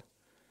possible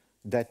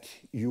that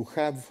you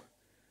have,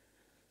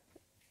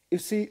 you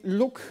see,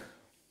 look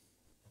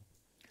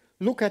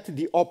at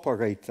the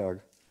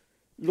operator,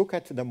 look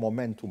at the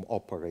momentum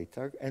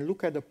operator, and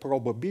look at the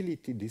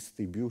probability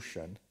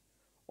distribution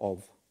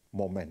of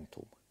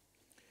momentum.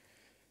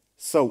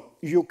 So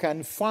you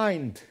can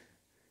find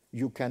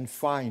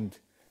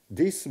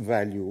this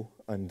value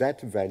and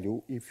that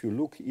value if you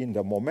look in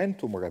the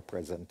momentum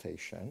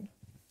representation.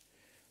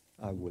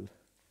 I will,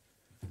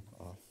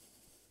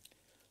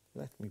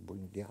 let me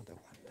bring the other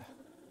one down.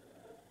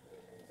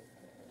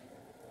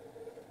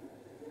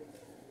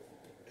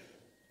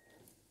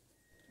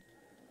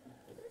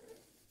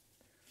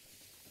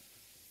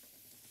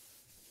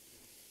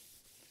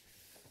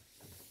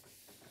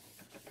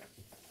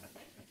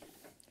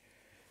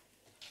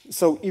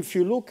 So if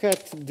you look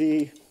at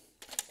the,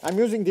 I'm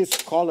using this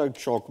colored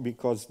chalk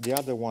because the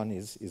other one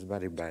is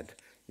very bad.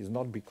 It's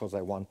not because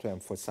I want to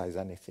emphasize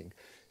anything.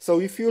 So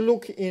if you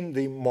look in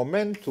the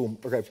momentum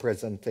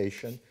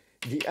representation,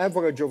 the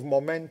average of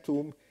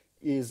momentum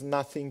is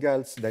nothing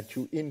else that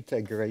you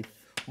integrate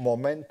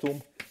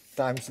momentum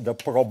times the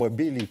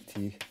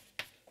probability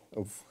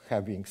of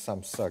having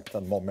some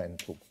certain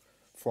momentum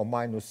from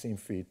minus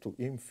infinity to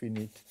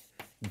infinite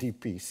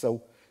dp.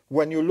 So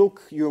when you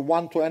look, you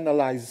want to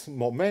analyze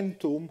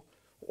momentum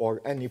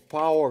or any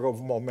power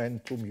of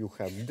momentum, you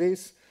have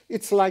this.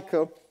 It's like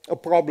a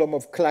problem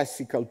of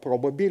classical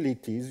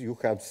probabilities. You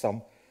have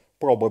some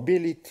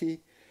probability,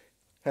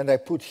 and I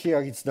put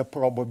here it's the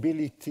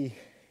probability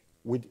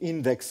with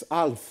index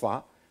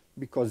alpha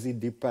because it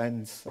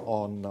depends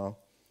on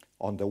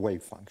the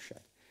wave function.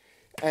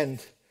 And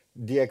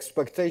the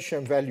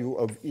expectation value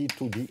of e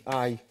to the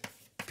I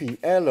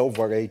PL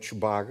over h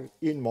bar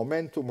in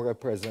momentum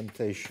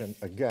representation,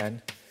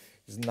 again,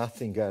 is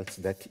nothing else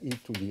than e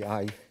to the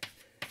I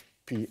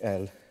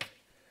PL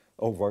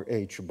over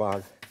h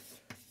bar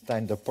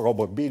times the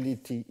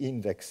probability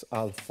index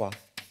alpha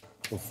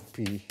of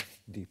p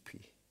dp.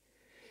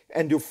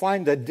 And you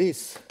find that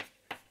this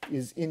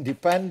is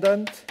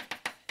independent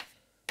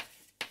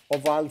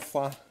of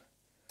alpha,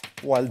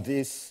 while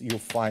this you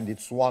find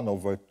it's 1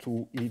 over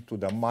 2 e to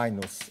the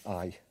minus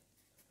I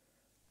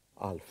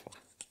alpha.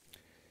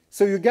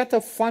 So you get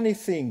a funny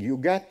thing. You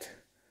get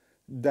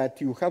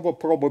that you have a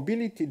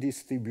probability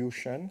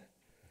distribution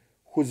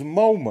whose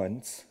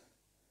moments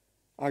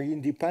are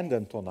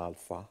independent on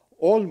alpha.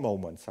 All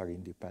moments are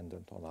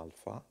independent on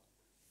alpha.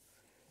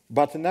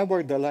 But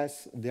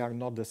nevertheless, they are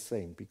not the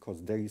same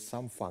because there is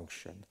some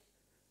function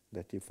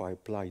that if I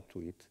apply to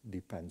it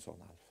depends on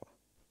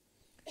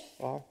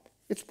alpha.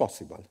 It's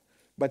possible.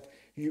 But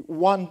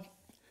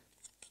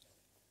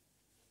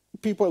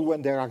people,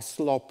 when they are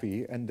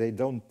sloppy and they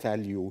don't tell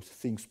you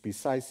things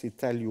precisely,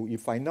 tell you,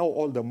 if I know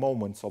all the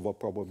moments of a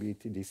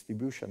probability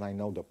distribution, I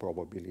know the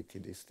probability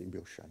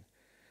distribution.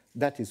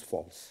 That is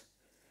false.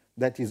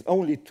 That is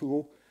only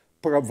true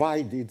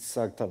provided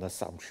certain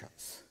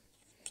assumptions.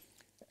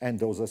 And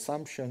those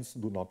assumptions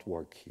do not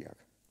work here.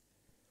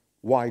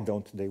 Why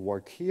don't they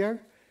work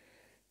here?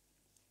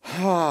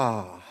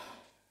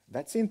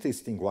 That's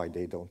interesting why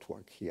they don't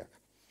work here.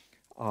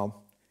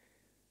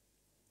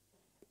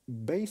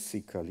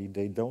 Basically,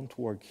 they don't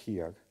work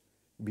here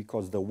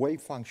because the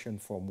wave function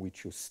from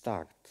which you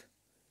start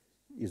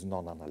is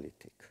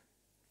non-analytic.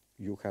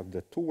 You have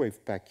the two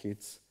wave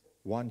packets,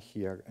 one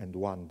here and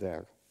one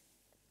there.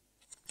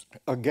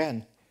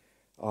 Again,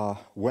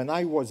 when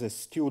I was a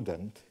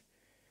student,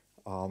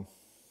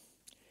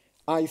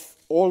 I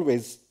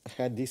always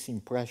had this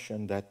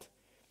impression that,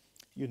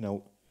 you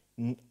know,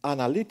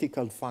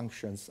 analytical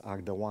functions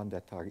are the ones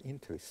that are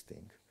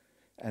interesting,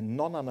 and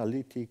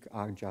non-analytic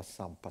are just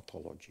some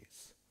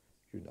pathologies.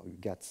 You know, you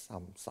get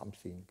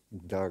something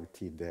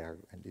dirty there,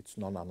 and it's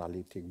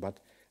non-analytic, but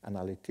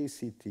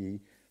analyticity,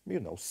 you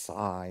know,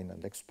 sine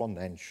and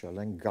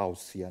exponential and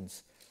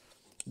Gaussians,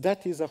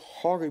 that is a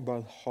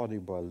horrible,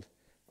 horrible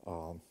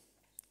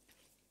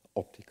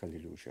optical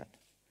illusion.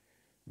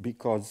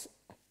 Because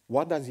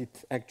what does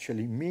it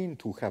actually mean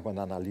to have an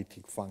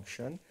analytic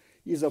function,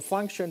 is a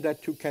function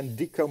that you can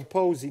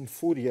decompose in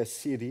Fourier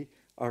series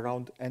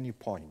around any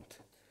point.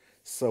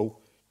 So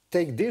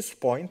take this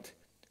point.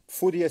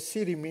 Fourier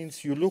series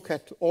means you look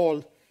at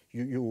all,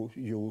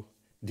 you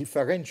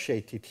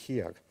differentiate it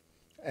here.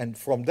 And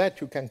from that,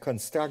 you can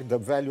construct the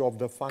value of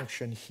the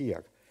function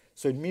here.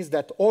 So it means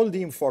that all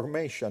the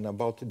information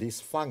about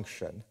this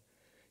function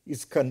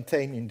is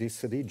contained in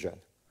this region.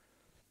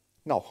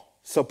 Now,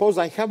 suppose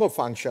I have a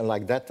function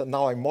like that, and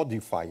now I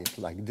modify it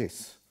like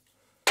this,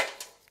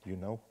 you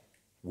know,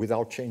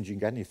 without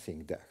changing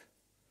anything there.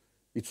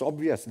 It's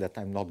obvious that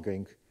I'm not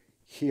going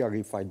here,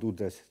 if I do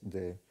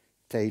the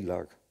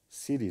Taylor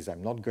series,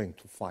 I'm not going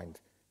to find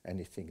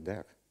anything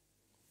there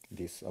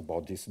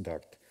about this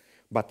dirt.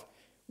 But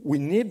we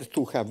need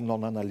to have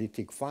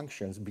non-analytic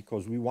functions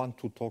because we want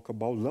to talk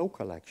about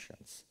local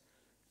actions.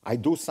 I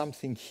do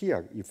something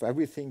here. If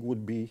everything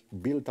would be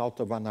built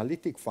out of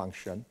analytic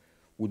function,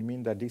 would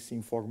mean that this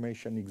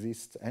information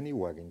exists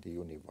anywhere in the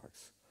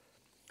universe.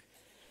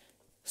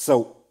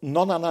 So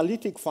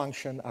non-analytic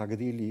functions are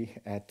really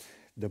at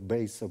the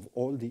base of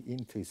all the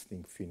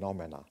interesting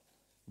phenomena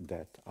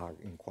that are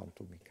in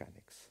quantum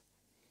mechanics.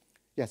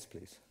 Yes,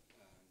 please.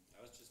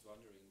 I was just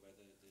wondering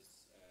whether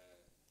this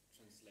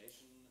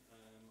translation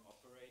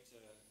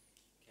operator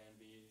can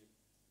be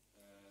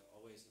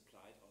always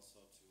applied also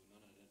to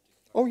non-analytic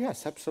functions. Oh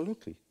yes,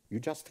 absolutely.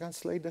 You just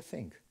translate the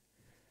thing.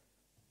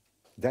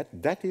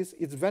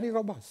 It's very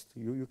robust.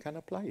 You can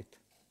apply it.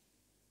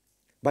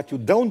 But you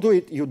don't do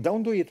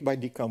it by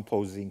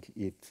decomposing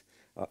it.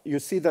 You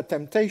see, the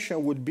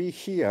temptation would be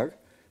here.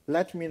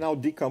 Let me now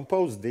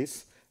decompose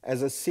this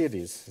as a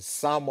series.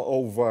 Sum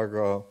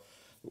over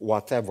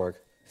whatever.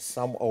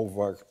 Sum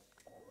over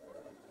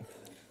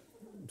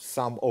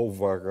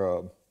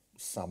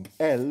some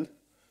L.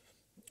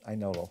 I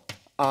don't know.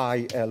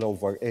 I L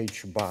over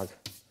H bar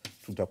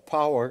to the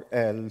power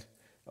L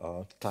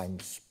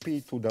times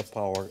P to the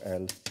power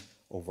L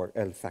over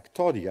L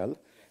factorial.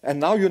 And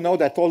now you know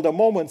that all the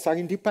moments are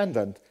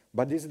independent,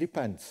 but this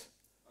depends.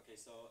 Okay,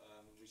 so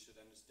we should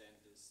understand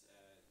this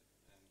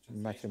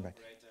translation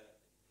operator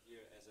here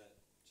as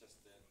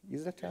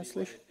is the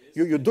translation? Is.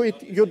 You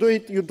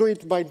do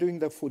it by doing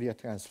the Fourier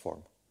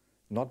transform,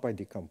 not by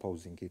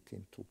decomposing it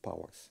into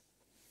powers.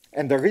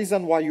 And the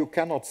reason why you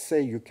cannot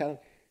say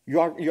you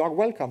are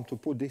welcome to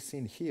put this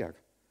in here,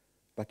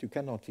 but you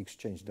cannot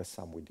exchange the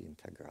sum with the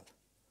integral.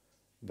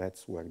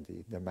 That's where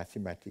the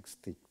mathematics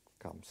trick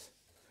comes.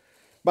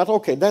 But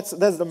okay, that's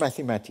the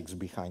mathematics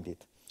behind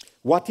it.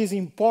 What is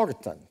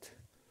important,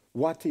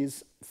 what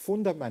is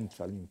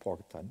fundamentally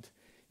important,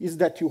 is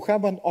that you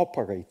have an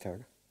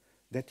operator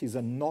that is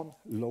a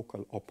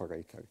non-local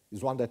operator.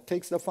 It's one that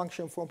takes the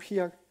function from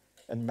here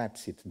and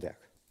maps it there.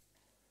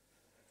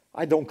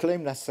 I don't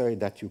claim necessarily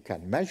that you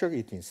can measure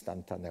it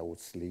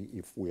instantaneously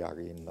if we are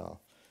in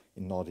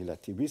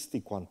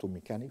non-relativistic quantum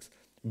mechanics,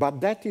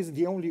 but that is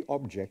the only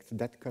object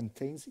that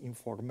contains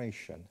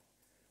information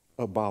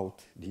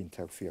about the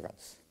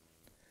interference.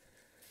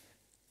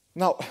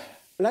 Now,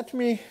 let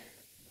me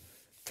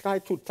try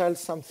to tell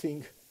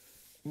something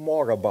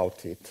more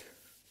about it.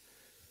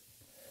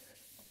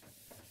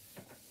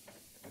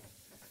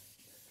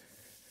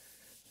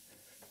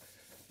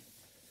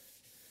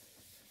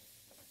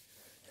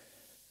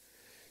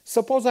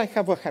 Suppose I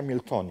have a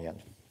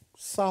Hamiltonian,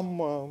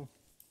 some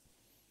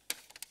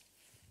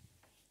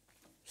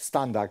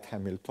standard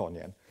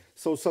Hamiltonian.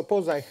 So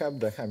suppose I have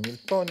the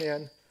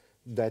Hamiltonian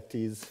that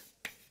is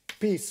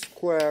P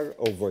squared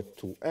over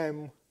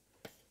 2m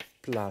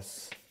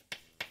plus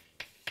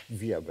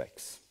V of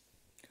x.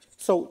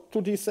 So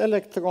to this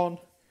electron,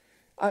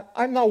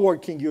 I'm now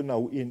working, you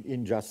know,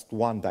 in just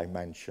one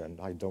dimension.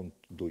 I don't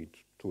do it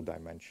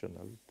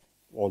two-dimensional.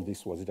 All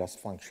this was just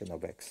function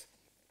of x.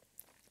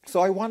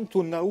 So I want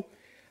to know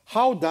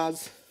how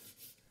does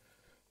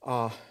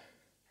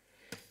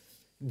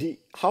the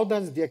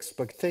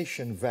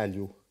expectation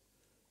value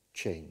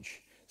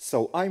change?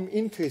 So I'm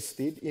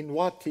interested in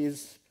what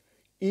is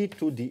e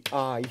to the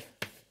I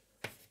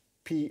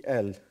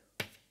PL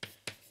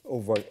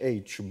over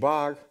H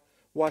bar,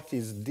 what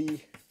is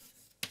d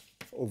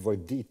over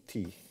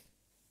dt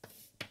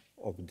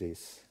of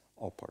this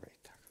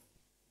operator.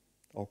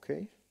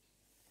 Okay?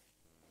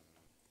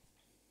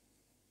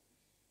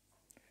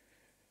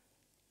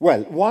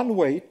 Well, one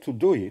way to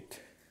do it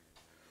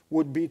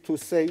would be to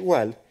say,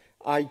 well,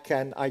 I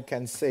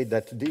can say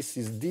that this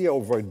is d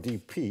over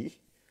dp.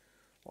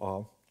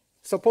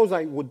 Suppose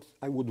I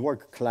would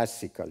work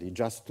classically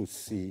just to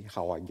see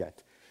how I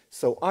get.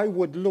 So I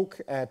would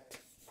look at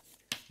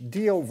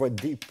d over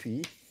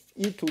dp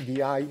e to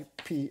the I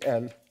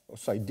pl,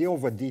 sorry, d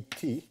over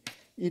dt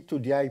e to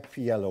the I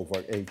pl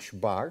over h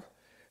bar.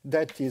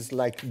 That is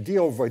like d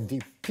over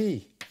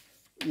dp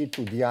e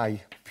to the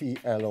I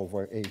pl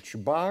over h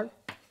bar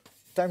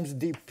times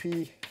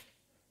dp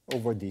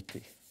over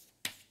dt.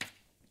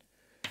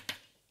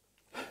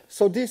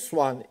 So this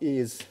one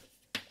is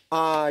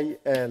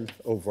IL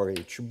over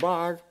h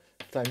bar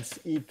times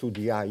e to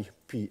the I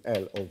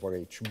pl over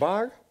h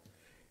bar.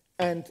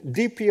 And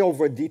dp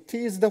over dt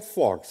is the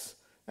force.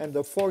 And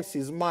the force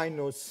is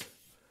minus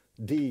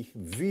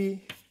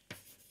dv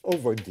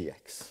over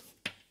dx.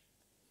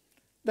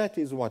 That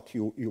is what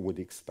you would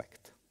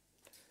expect.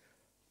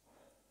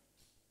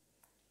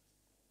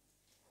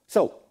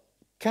 So,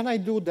 can I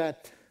do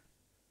that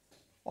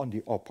on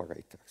the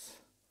operators?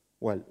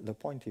 Well, the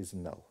point is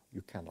no,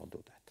 you cannot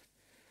do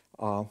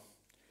that.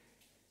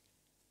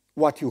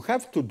 What you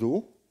have to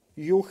do,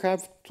 you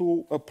have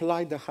to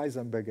apply the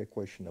Heisenberg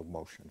equation of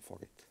motion for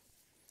it.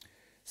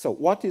 So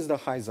what is the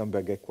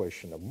Heisenberg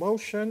equation of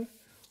motion?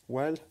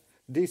 Well,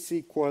 this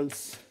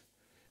equals,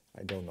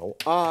 I don't know,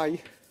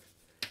 I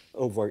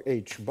over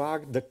h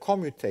bar, the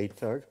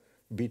commutator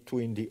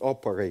between the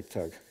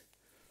operator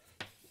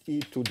e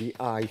to the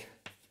I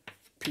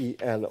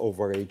PL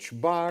over h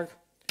bar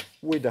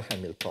with the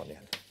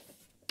Hamiltonian.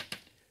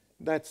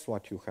 That's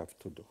what you have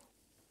to do.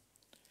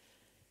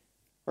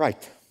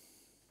 Right.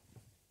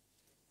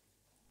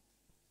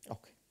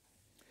 Okay.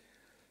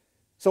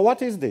 So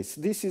what is this?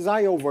 This is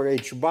I over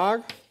h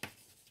bar,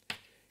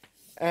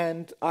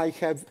 and I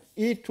have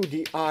e to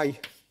the I,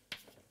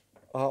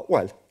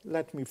 well,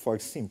 let me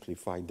first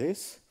simplify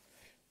this.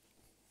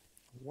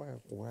 Where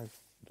do I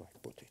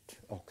put it?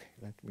 Okay,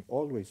 let me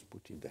always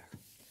put it there.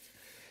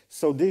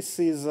 So this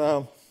is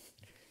I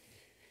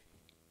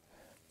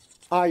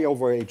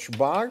over h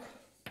bar,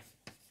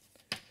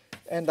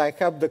 and I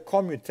have the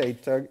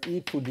commutator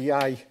e to the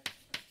I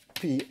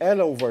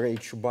PL over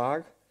h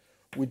bar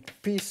with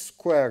p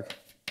squared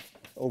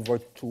over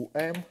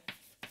 2m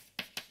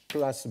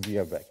plus v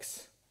of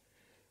x.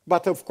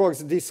 But of course,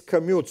 this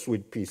commutes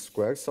with p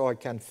squared, so I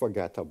can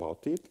forget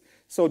about it.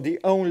 So the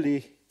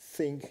only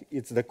thing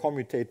is the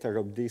commutator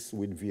of this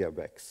with v of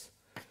x.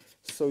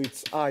 So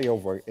it's I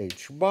over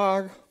h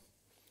bar,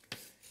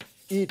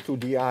 e to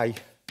the I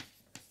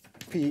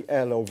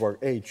PL over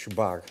h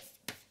bar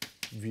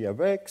v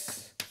of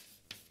x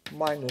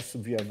minus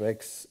v of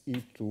x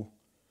e to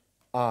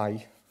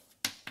I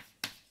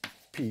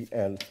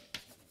PL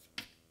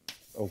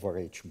over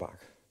h bar,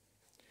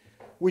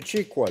 which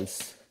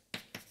equals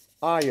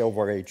I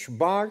over h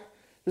bar.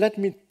 Let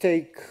me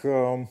take,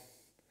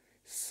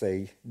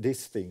 say,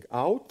 this thing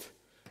out.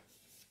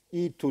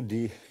 E to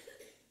the,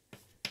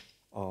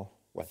 well,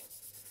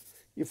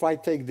 if I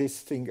take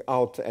this thing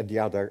out at the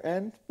other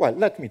end, well,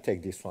 let me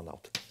take this one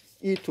out.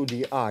 E to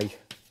the I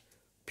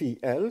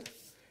PL,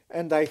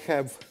 and I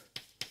have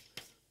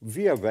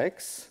v of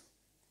x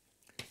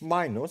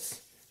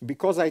minus,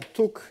 because I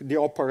took the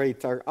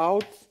operator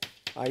out,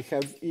 I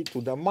have e to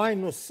the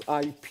minus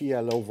I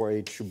PL over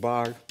h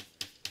bar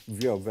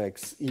v of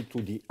x e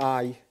to the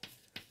I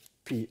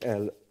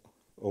PL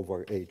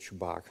over h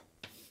bar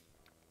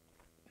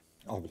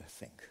of the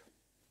thing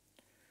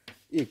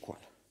equal.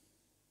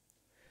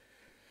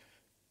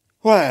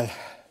 Well,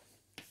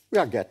 we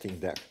are getting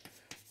there.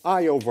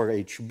 I over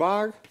h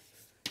bar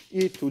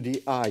e to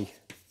the I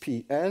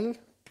PL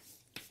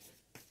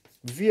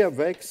v of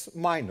x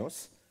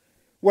minus,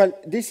 well,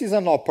 this is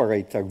an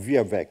operator, v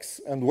of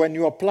x, and when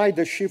you apply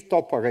the shift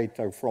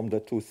operator from the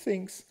two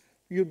things,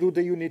 you do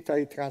the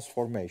unitary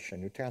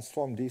transformation. You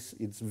transform this,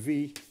 it's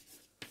v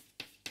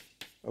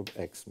of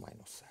x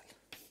minus L.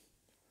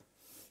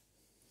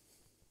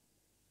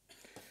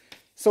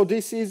 So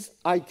this is,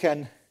 I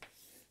can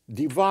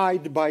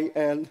divide by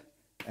L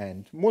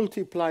and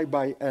multiply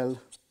by L,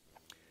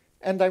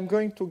 and I'm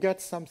going to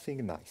get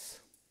something nice.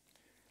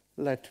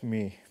 Let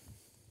me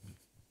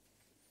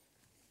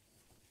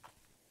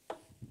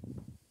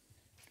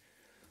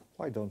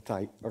why don't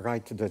I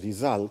write the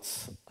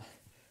results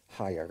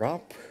higher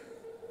up?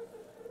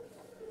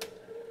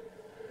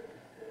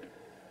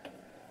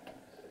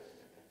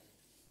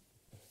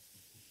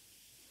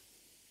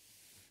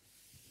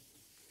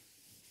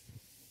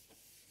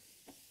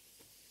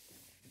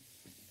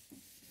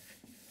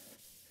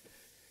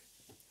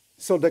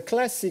 So the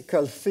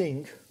classical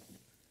thing,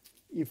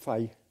 if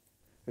I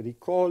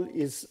recall,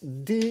 is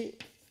d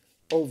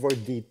over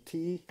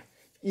dt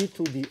e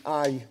to the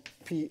I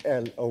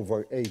PL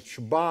over h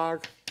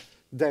bar,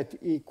 that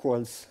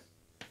equals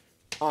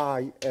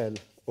IL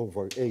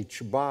over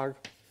h bar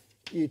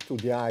e to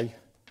the I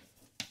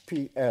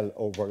PL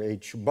over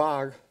h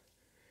bar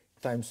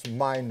times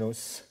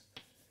minus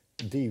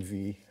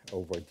dv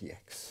over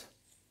dx.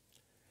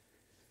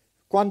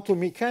 Quantum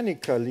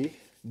mechanically,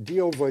 d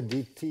over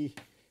dt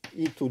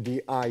e to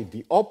the I,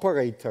 the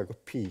operator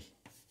p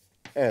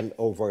L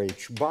over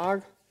h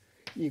bar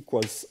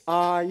equals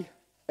I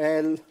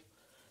L,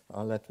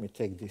 let me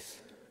take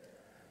this.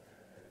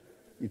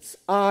 It's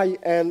I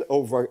L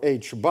over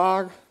h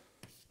bar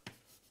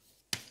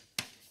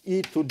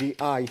e to the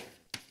I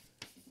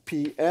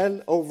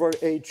PL over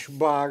h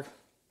bar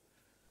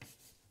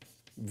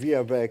v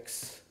of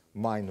x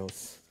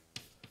minus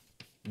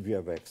v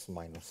of x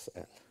minus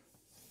L.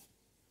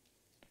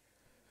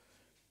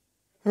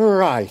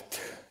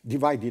 Right,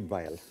 divided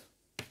by L.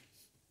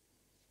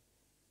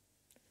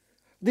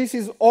 This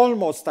is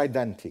almost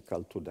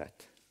identical to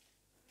that.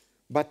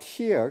 But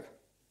here,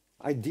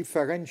 I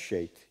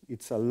differentiate.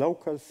 It's a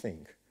local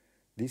thing.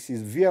 This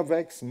is V of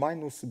x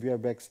minus V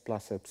of x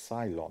plus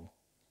epsilon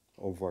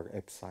over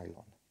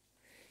epsilon.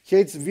 Here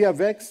it's V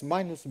of x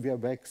minus V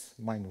of x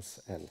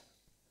minus L.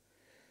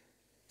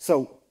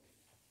 So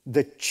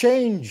the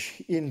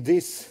change in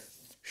this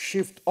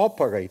shift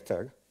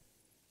operator,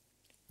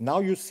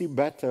 now you see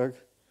better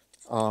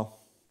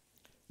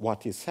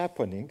what is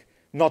happening.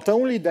 Not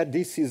only that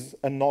this is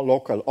a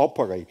non-local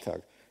operator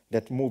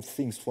that moves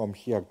things from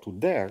here to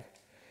there,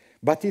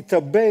 but it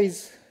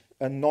obeys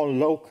a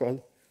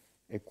non-local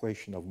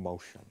equation of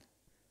motion.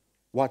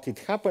 What it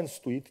happens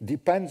to it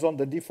depends on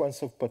the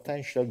difference of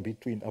potential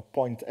between a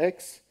point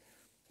x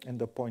and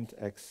a point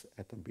x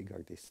at a bigger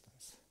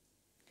distance.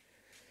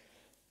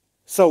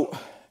 So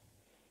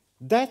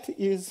that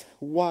is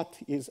what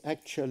is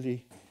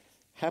actually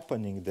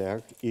happening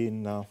there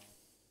in, let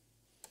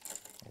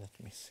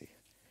me see,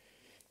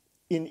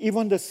 in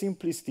even the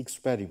simplest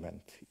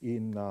experiment,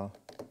 in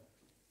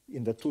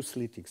the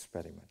two-slit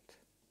experiment.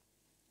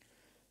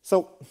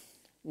 So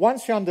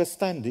once you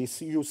understand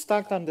this, you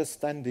start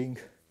understanding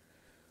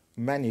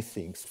many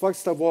things.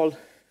 First of all,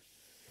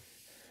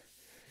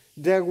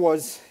 there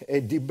was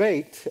a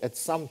debate at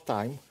some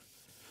time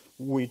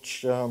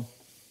which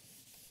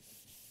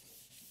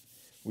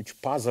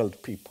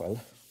puzzled people.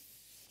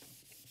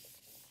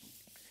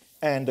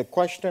 And the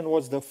question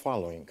was the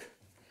following.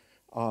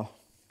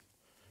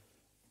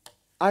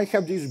 I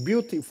have this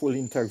beautiful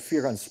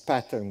interference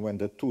pattern when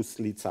the two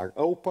slits are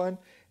open,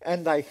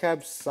 and I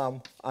have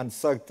some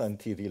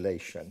uncertainty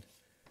relation,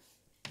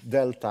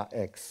 delta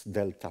x,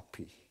 delta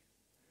p.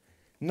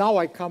 Now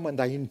I come and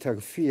I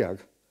interfere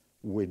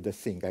with the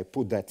thing. I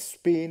put that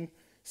spin,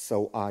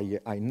 so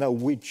I know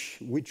which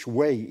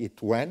way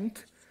it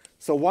went.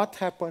 So what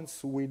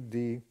happens with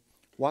the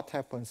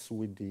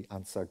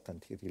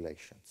uncertainty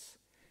relations?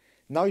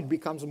 Now it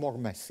becomes more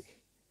messy,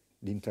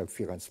 the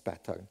interference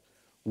pattern.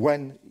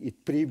 When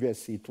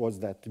previously it was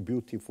that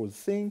beautiful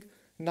thing,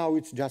 now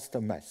it's just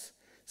a mess.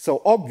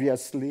 So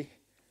obviously,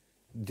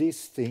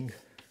 this thing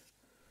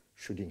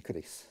should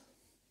increase.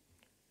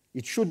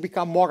 It should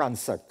become more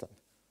uncertain.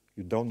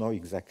 You don't know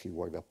exactly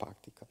where the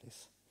particle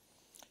is.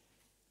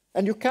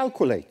 And you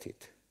calculate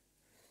it.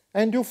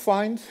 And you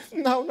find,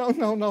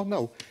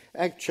 no.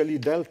 Actually,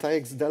 delta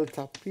x,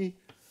 delta p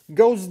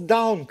goes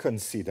down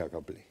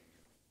considerably.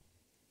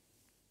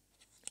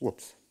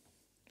 Whoops.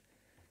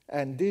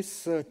 And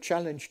this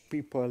challenged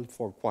people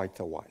for quite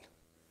a while.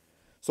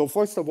 So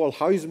first of all,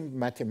 how is it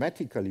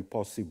mathematically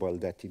possible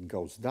that it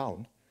goes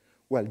down?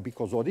 Well,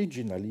 because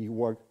originally you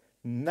were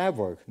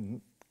never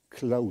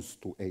close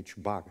to h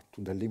bar,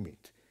 to the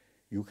limit.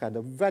 You had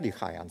a very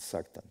high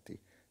uncertainty.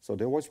 So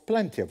there was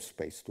plenty of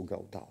space to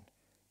go down.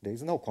 There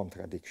is no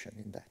contradiction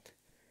in that.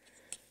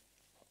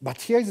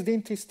 But here's the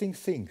interesting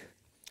thing.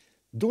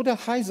 Do the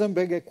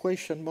Heisenberg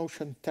equation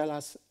motion tell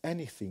us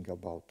anything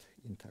about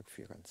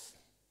interference?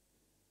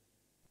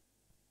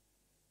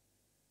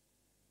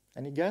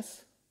 Any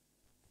guess?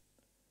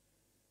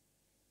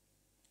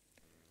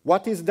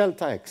 What is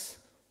delta x?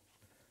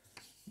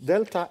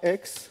 Delta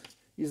x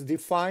is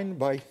defined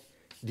by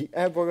the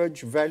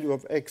average value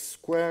of x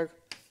squared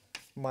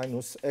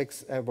minus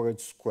x average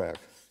square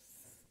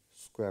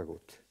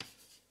root.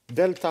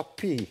 Delta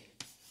p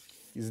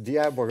is the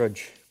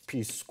average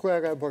p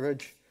square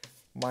average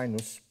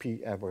minus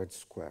p average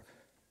square.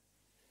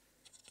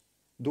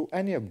 Do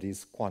any of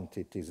these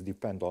quantities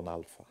depend on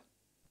alpha?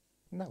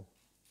 No.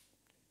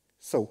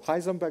 So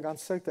Heisenberg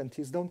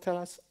uncertainties don't tell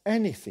us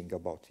anything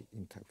about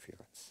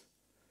interference.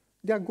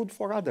 They are good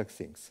for other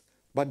things,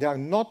 but they are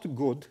not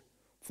good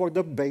for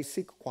the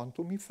basic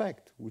quantum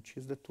effect, which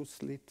is the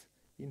two-slit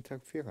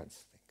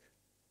interference thing.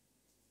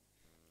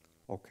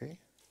 Okay?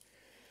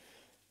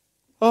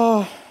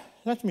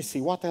 Let me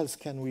see, what else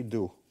can we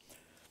do?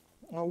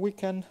 We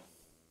can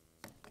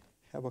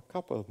have a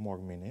couple of more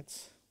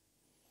minutes.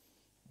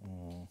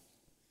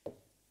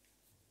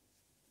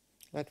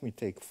 Let me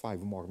take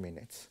 5 more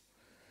minutes.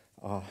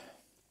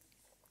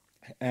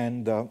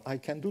 And I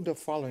can do the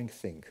following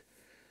thing.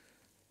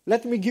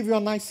 Let me give you a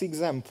nice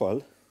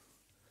example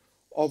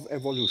of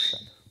evolution.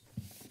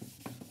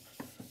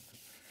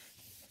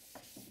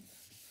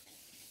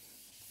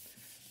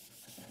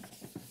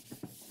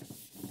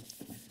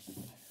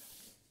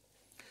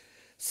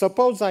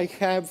 Suppose I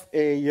have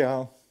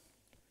a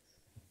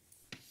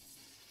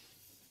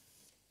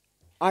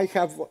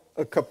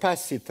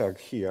capacitor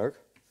here,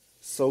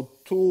 so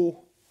 2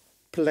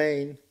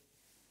 plain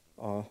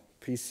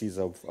pieces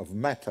of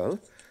metal.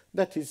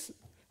 That is,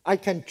 I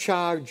can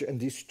charge and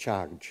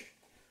discharge.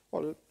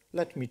 Well,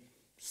 let me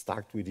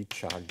start with it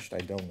charged, I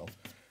don't know,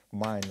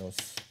 minus,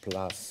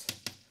 plus,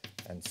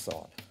 and so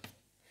on.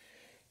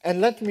 And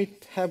let me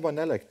have an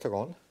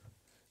electron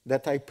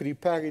that I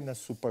prepare in a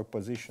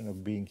superposition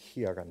of being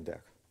here and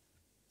there.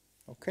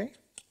 Okay?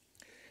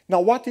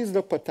 Now, what is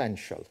the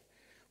potential?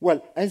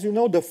 Well, as you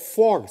know, the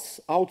force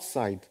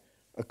outside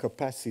a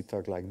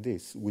capacitor like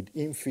this with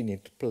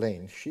infinite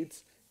plane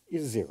sheets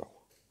is 0.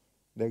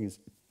 There is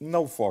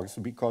no force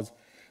because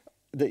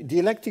the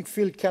electric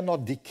field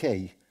cannot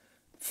decay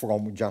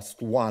from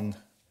just one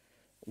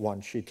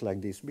one sheet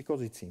like this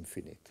because it's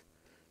infinite.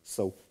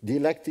 So the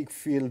electric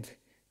field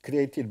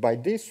created by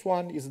this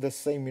one is the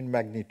same in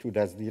magnitude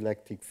as the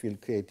electric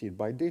field created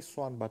by this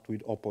one, but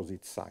with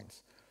opposite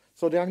signs.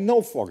 So there are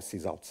no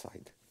forces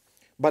outside.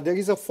 But there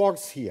is a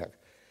force here.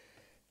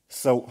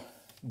 So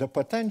the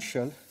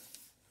potential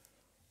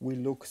will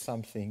look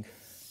something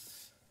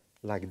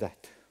like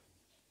that.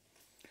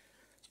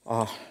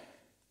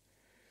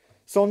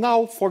 So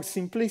now, for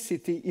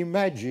simplicity,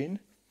 imagine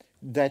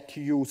that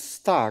you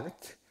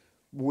start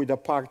with a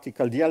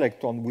particle, the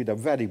electron, with a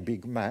very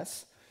big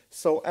mass.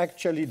 So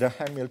actually, the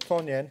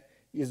Hamiltonian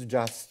is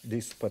just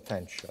this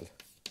potential,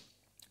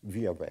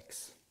 V of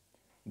x,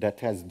 that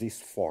has this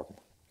form.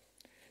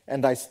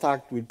 And I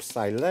start with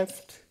psi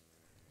left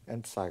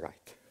and psi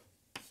right.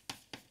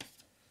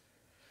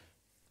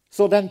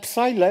 So then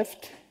psi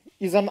left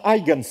is an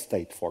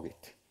eigenstate for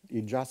it.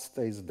 It just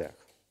stays there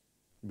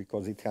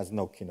because it has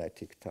no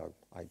kinetic term.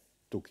 I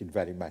took it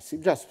very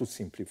massive just to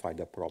simplify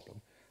the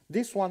problem.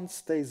 This one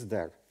stays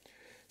there.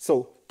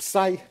 So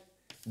psi,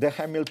 the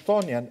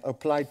Hamiltonian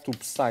applied to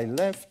psi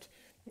left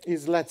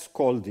is, let's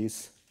call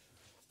this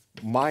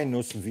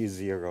minus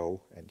V0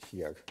 and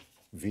here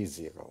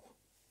V0,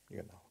 you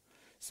know.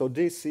 So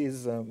this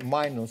is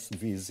minus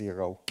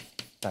V0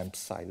 times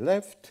psi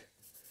left,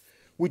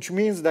 which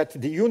means that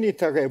the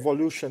unitary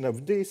evolution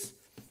of this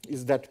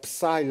is that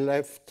psi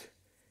left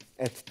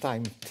at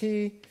time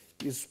t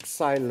is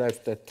psi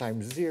left at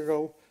time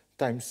 0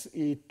 times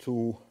e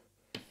to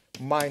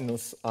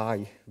minus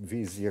I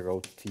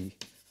V0 t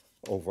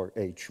over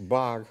h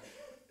bar,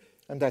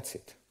 and that's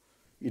it.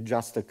 It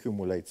just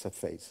accumulates a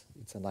phase.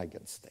 It's an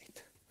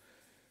eigenstate.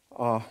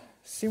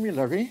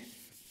 Similarly,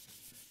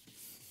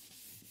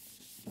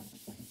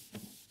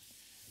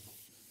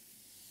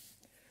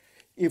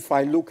 if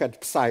I look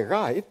at psi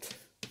right,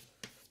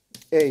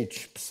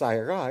 h psi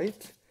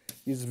right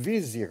is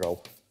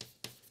V0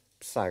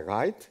 psi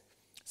right.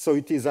 So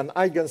it is an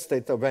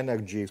eigenstate of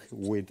energy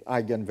with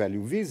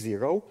eigenvalue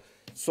V0.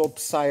 So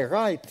psi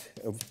right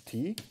of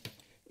t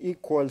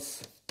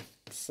equals,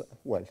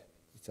 well,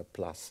 it's a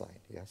plus sign,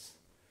 yes.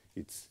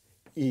 It's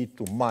e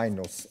to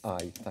minus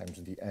I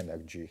times the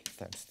energy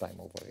times time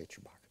over h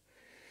bar.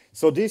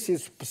 So this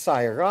is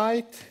psi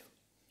right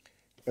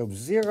of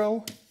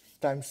 0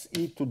 times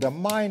e to the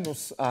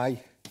minus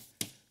I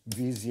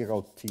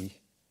V0 t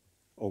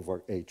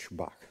over h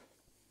bar.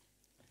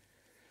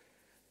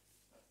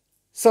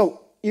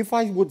 So if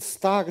I would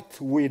start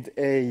with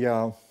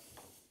a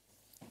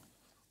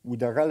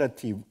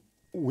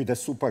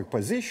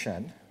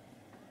superposition,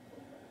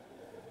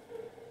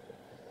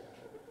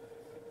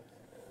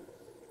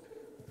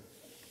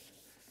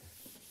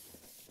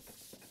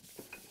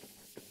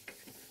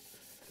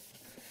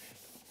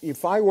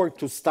 if I were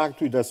to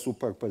start with a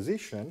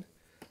superposition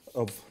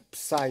of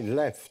psi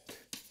left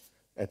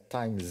at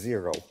time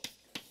 0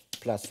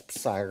 plus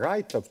psi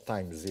right of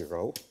time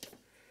 0,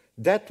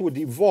 that would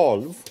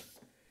evolve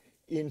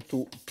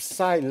into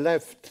psi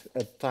left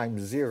at time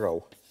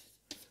 0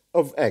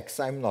 of x.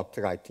 I'm not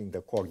writing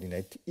the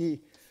coordinate e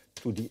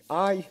to the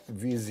I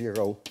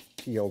V0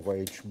 t over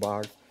h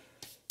bar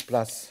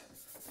plus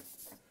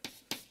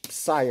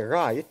psi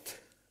right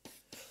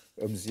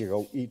of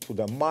 0 e to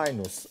the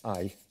minus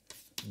I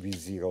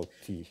V0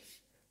 t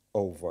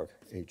over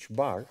h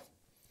bar.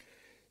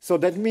 So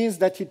that means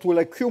that it will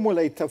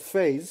accumulate a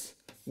phase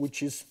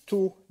which is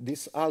 2,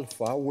 this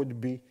alpha would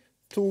be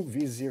 2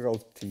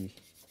 V0 t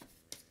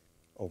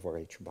over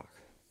h bar.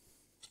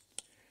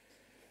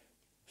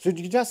 So it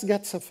just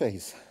gets a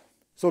phase.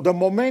 So the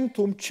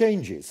momentum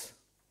changes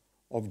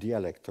of the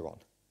electron.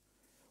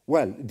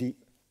 Well, the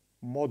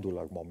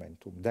modular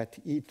momentum, that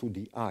e to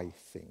the I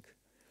thing.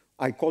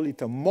 I call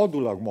it a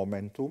modular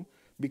momentum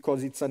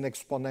because it's an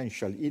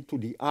exponential, e to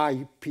the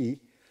I p.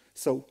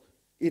 So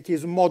it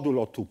is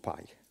modulo 2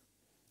 pi.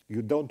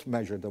 You don't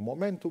measure the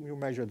momentum, you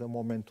measure the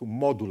momentum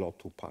modulo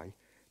 2 pi.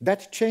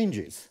 That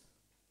changes.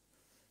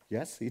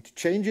 Yes, it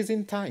changes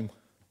in time.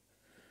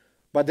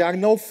 But there are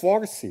no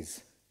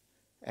forces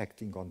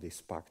acting on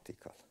this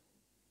particle.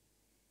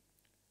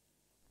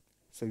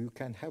 So you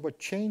can have a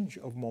change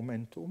of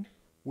momentum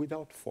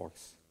without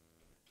force.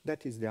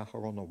 That is the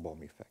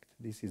Aharonov-Bohm effect.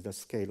 This is the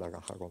scalar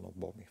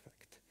Aharonov-Bohm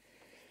effect.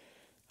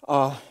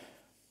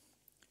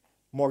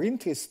 More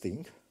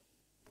interesting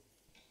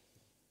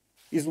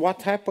is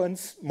what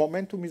happens.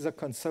 Momentum is a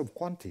conserved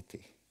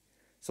quantity.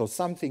 So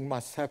something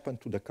must happen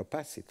to the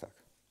capacitor.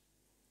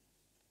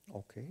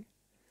 Okay.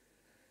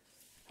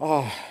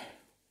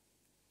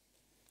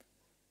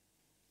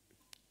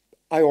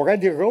 I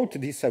already wrote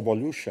this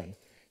evolution.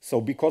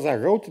 So because I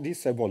wrote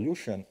this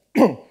evolution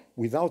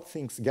without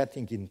things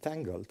getting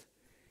entangled,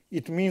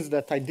 it means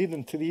that I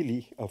didn't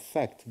really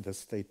affect the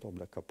state of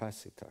the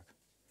capacitor.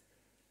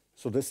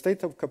 So the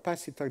state of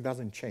capacitor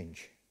doesn't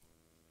change.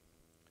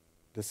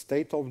 The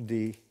state of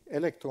the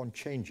electron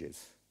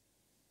changes.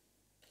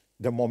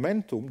 The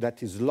momentum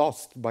that is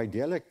lost by the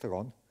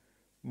electron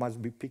must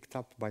be picked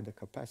up by the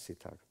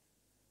capacitor.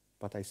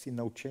 But I see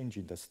no change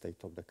in the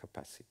state of the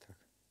capacitor.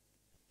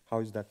 How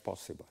is that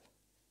possible?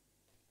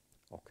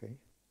 Okay.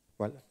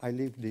 Well, I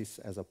leave this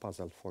as a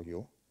puzzle for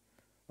you.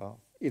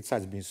 It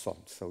has been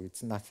solved, so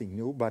it's nothing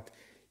new, but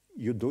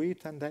you do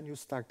it and then you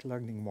start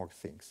learning more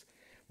things.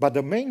 But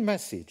the main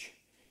message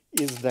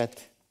is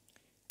that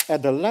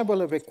at the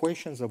level of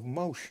equations of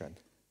motion,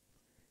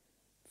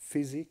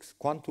 physics,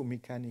 quantum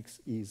mechanics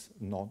is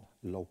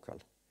non-local.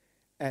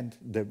 And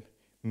the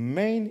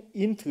main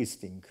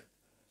interesting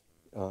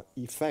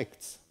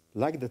effects,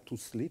 like the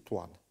two-slit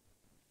one,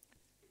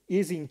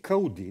 is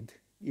encoded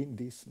in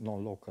these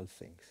non-local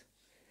things.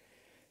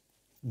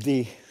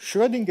 The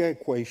Schrödinger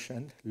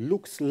equation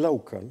looks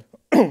local,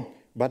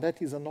 but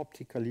that is an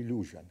optical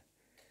illusion.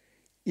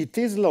 It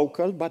is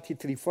local, but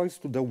it refers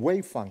to the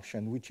wave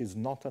function, which is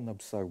not an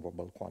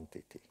observable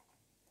quantity.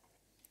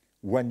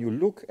 When you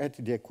look at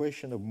the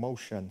equation of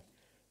motion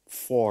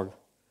for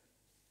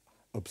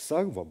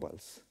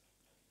observables,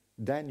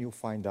 then you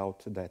find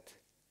out that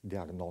they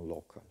are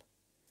non-local.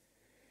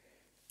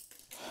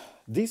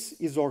 This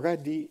is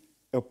already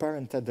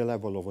apparent at the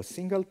level of a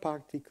single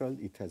particle.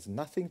 It has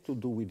nothing to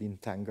do with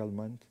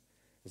entanglement,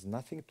 has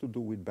nothing to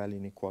do with Bell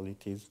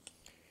inequalities.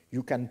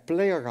 You can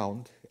play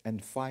around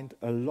and find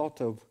a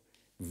lot of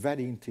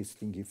very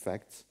interesting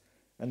effects,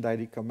 and I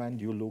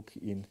recommend you look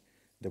in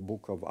the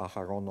book of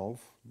Aharonov,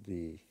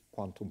 the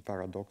quantum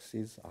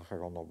paradoxes,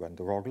 Aharonov and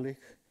Roglic,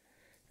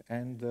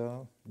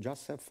 and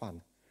just have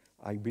fun.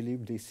 I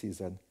believe this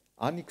is an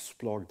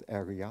unexplored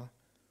area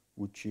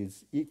which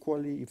is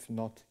equally, if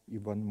not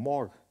even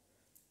more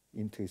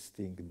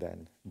interesting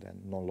than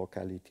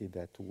non-locality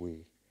that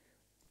we,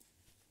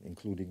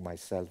 including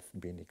myself,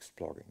 been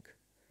exploring.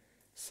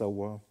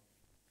 So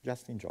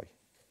just enjoy.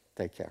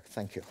 Take care.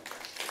 Thank you.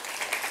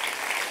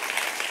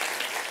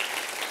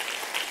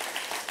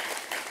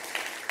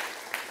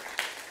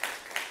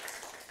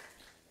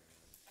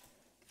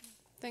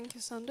 Thank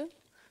you, Sandu.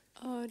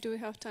 Do we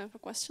have time for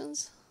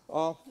questions?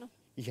 No.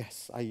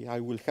 Yes, I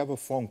will have a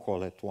phone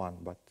call at 1,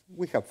 but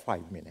we have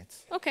 5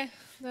 minutes. Okay,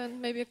 then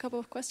maybe a couple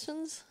of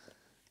questions.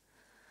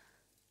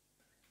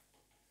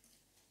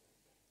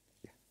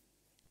 Yeah.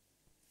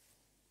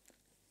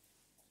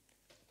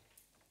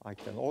 I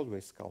can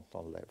always count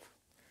on Lev.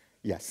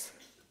 Yes.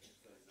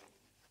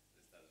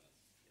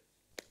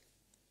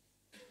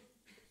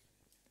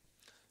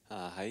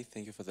 Hi,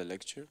 thank you for the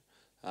lecture.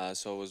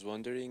 So I was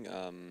wondering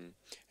a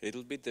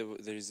little bit,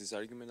 there is this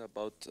argument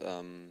about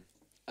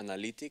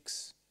analytical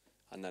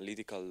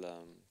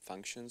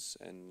functions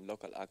and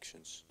local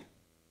actions.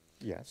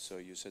 Yes. So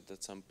you said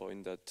at some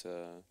point that...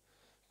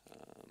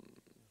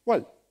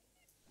 well,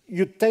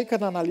 you take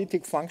an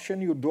analytic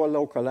function, you do a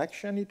local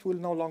action, it will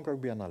no longer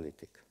be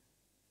analytic.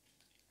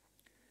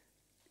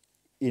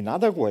 In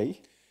other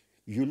way,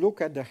 you look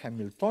at the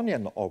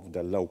Hamiltonian of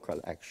the local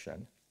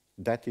action,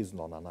 that is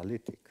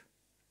non-analytic.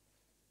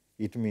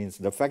 It means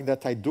the fact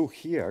that I do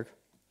here,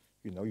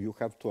 you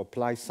have to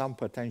apply some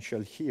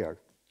potential here,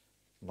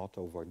 not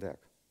over there.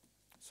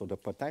 So the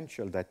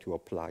potential that you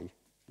apply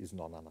is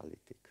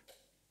non-analytic.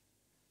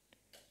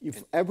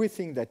 If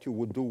everything that you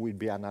would do would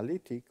be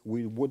analytic,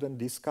 we wouldn't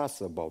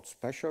discuss about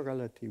special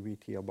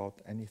relativity,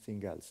 about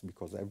anything else,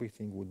 because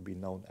everything would be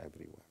known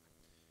everywhere.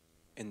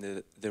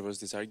 And there was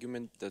this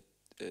argument that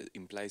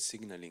implies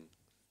signaling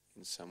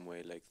in some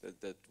way, like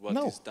that what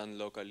is done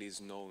locally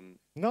is known.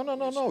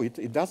 No.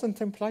 It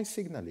doesn't imply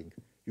signaling.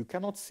 You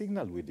cannot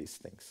signal with these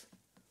things.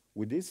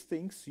 With these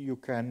things, you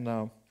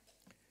can...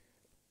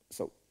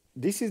 so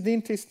this is the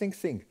interesting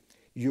thing.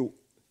 You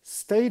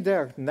stay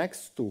there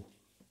next to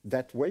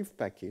that wave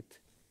packet,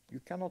 you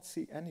cannot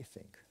see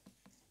anything.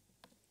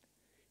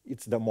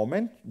 It's the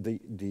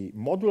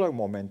modular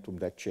momentum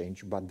that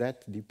changes, but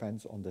that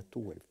depends on the two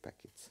wave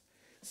packets.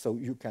 So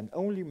you can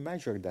only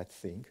measure that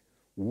thing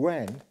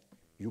when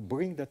you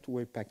bring the two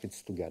wave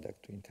packets together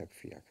to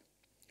interfere.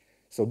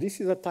 So this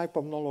is a type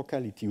of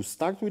non-locality. You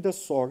start with a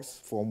source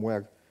from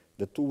where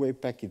the two wave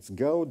packets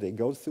go, they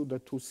go through the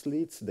two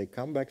slits, they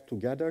come back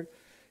together.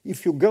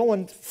 If you go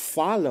and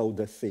follow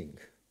the thing,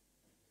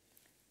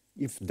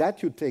 if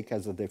that you take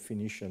as a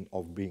definition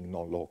of being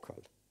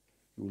non-local,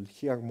 you will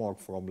hear more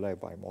from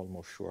Lev, I'm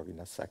almost sure, in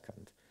a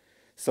second.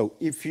 So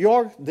if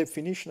your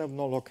definition of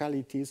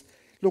non-locality is,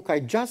 look,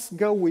 I just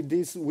go with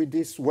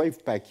this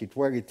wave packet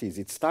where it is.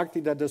 It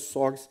started at the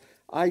source.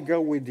 I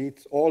go with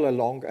it all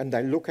along, and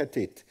I look at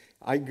it.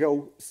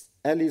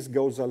 Alice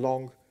goes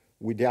along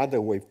with the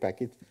other wave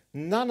packet.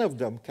 None of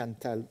them can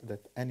tell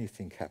that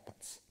anything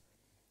happens.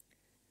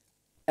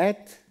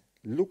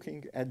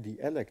 Looking at the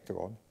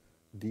electron,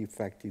 the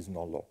effect is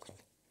non-local.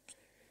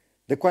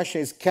 The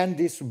question is, can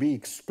this be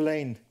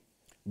explained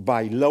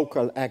by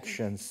local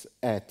actions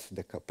at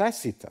the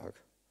capacitor?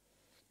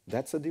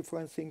 That's a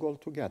different thing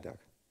altogether.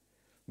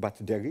 But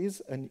there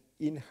is an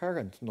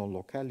inherent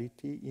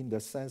non-locality in the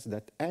sense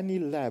that any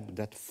lab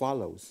that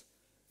follows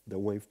the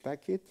wave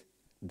packet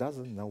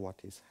doesn't know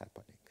what is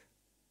happening.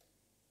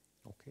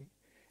 Okay?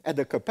 At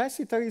the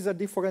capacitor is a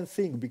different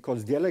thing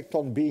because the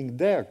electron being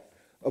there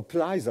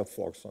applies a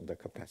force on the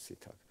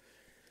capacitor.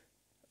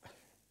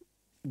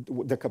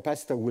 The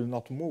capacitor will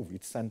not move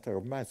its center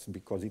of mass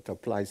because it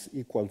applies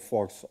equal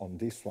force on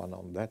this one,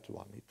 on that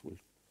one. It will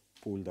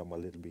pull them a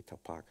little bit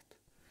apart.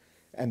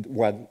 And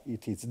when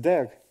it is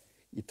there,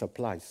 it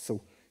applies.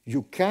 So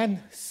you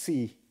can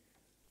see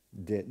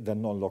the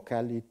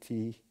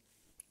non-locality.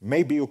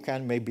 Maybe you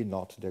can, maybe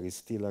not. There is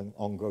still an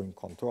ongoing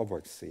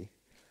controversy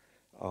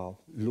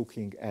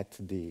looking at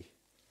the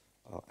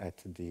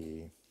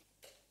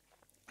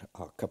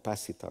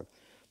capacitor.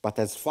 But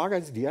as far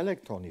as the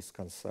electron is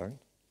concerned,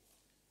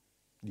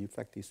 the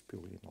effect is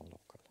purely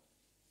non-local.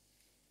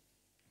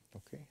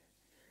 Okay?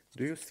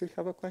 Do you still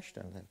have a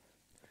question then?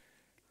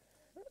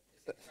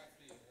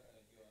 Exactly,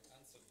 you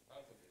answered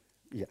part of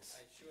it. Yes.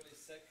 I surely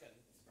second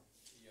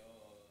your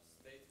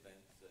statement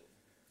that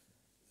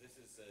this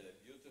is a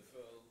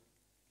beautiful,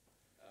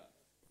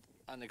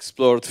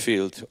 unexplored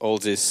field, all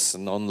this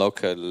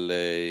non-local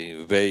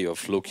way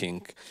of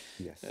looking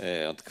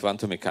at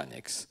quantum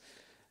mechanics.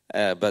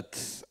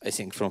 But I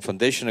think from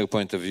foundational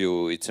point of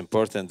view, it's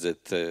important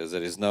that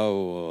there is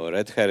no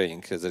red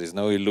herring, there is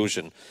no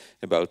illusion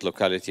about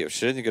locality of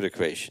Schrödinger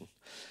equation.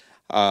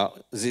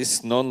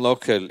 These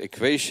non-local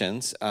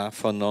equations are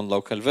for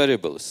non-local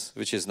variables,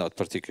 which is not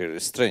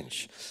particularly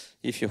strange.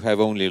 If you have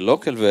only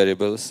local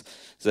variables,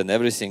 then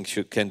everything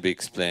can be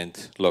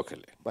explained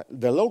locally. But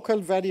the local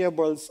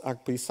variables are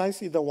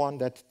precisely the one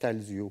that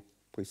tells you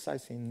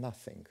precisely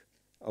nothing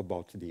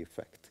about the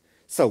effect.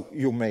 So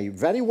you may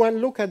very well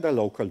look at the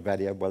local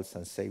variables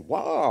and say,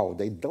 wow,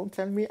 they don't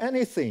tell me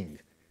anything.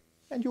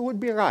 And you would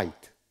be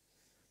right,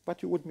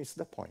 but you would miss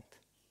the point.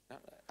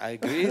 I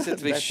agree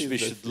that we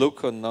should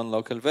look on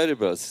non-local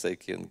variables. They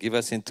can give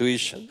us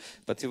intuition.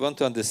 But you want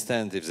to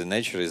understand if the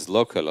nature is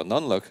local or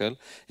non-local,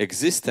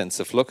 existence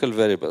of local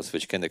variables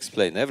which can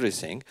explain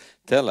everything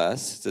tell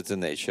us that the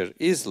nature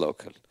is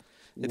local.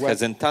 It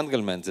has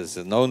entanglement as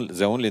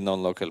the only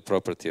non-local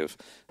property of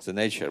the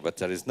nature, but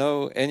there is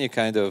no any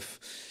kind of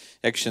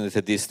action at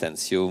a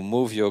distance. You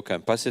move your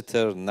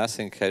capacitor,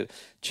 nothing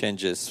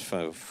changes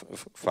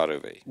far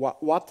away.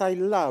 What I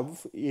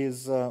love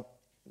is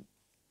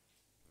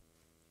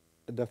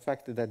the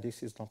fact that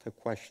this is not a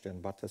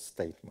question, but a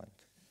statement,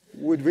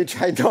 with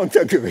which I don't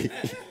agree.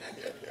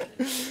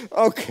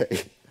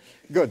 Okay,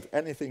 good.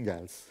 Anything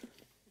else?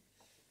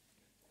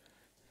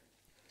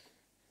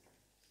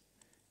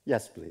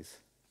 Yes, please.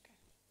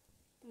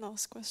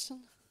 Last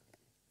question.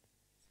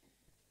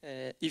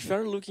 If you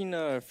are looking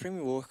at a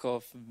framework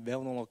of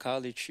Bell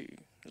non-locality,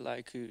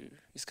 like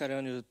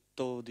Scarano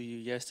told you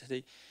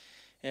yesterday,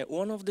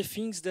 one of the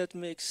things that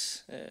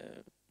makes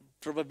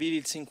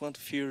probabilities in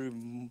quantum theory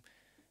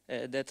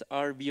that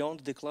are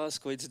beyond the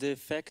classical is the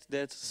fact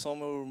that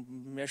some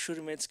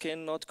measurements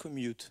cannot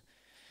commute.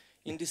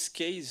 In this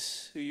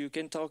case, you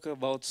can talk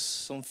about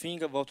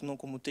something about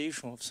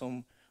non-commutation of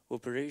some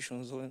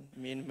operations or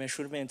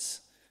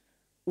measurements.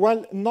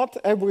 Well, not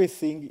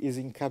everything is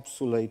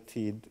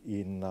encapsulated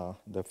in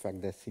the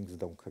fact that things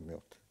don't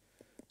commute.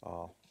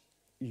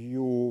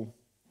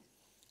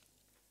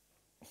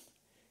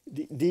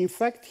 The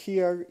effect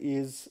here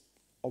is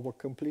of a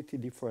completely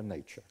different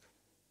nature.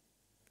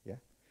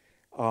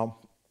 Yeah?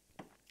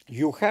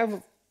 You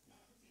have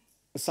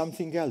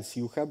something else.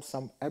 You have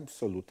some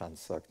absolute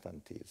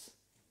uncertainties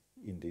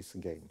in this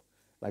game.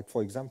 Like,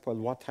 for example,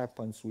 what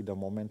happens with the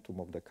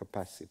momentum of the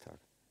capacitor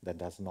that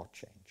does not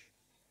change?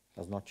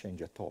 Does not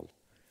change at all.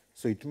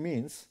 So it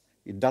means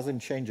it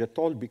doesn't change at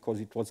all because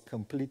it was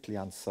completely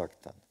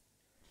uncertain.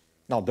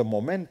 Now, the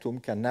momentum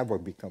can never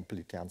be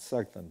completely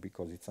uncertain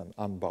because it's an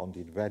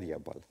unbounded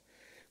variable.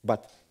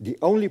 But the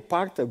only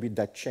part of it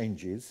that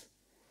changes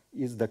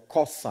is the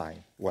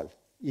cosine, well,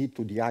 e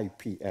to the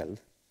IPL,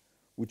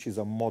 which is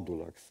a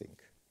modular thing.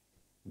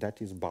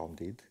 That is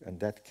bounded, and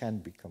that can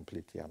be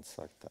completely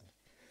uncertain.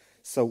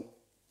 So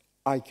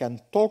I can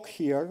talk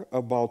here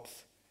about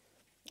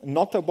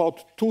not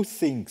about two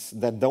things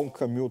that don't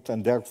commute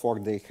and therefore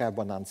they have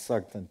an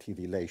uncertainty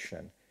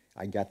relation.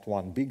 I get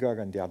one bigger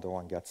and the other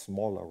one gets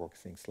smaller or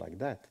things like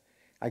that.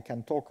 I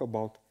can talk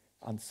about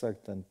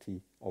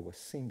uncertainty of a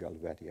single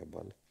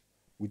variable,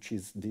 which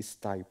is this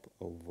type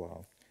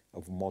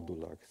of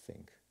modular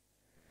thing.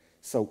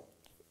 So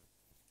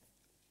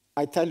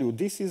I tell you,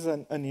 this is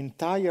an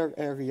entire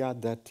area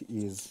that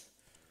is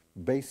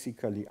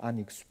basically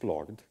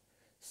unexplored,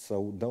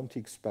 so don't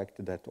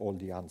expect that all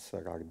the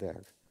answers are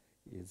there.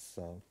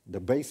 The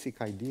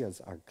basic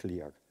ideas are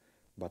clear,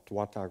 but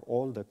what are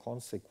all the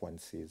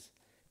consequences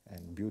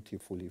and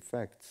beautiful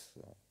effects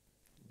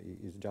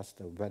is just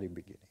a very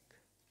beginning.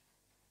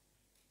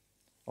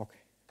 Okay.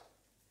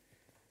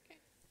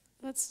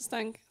 Let's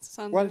thank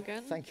Sandu Well,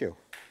 again. thank you.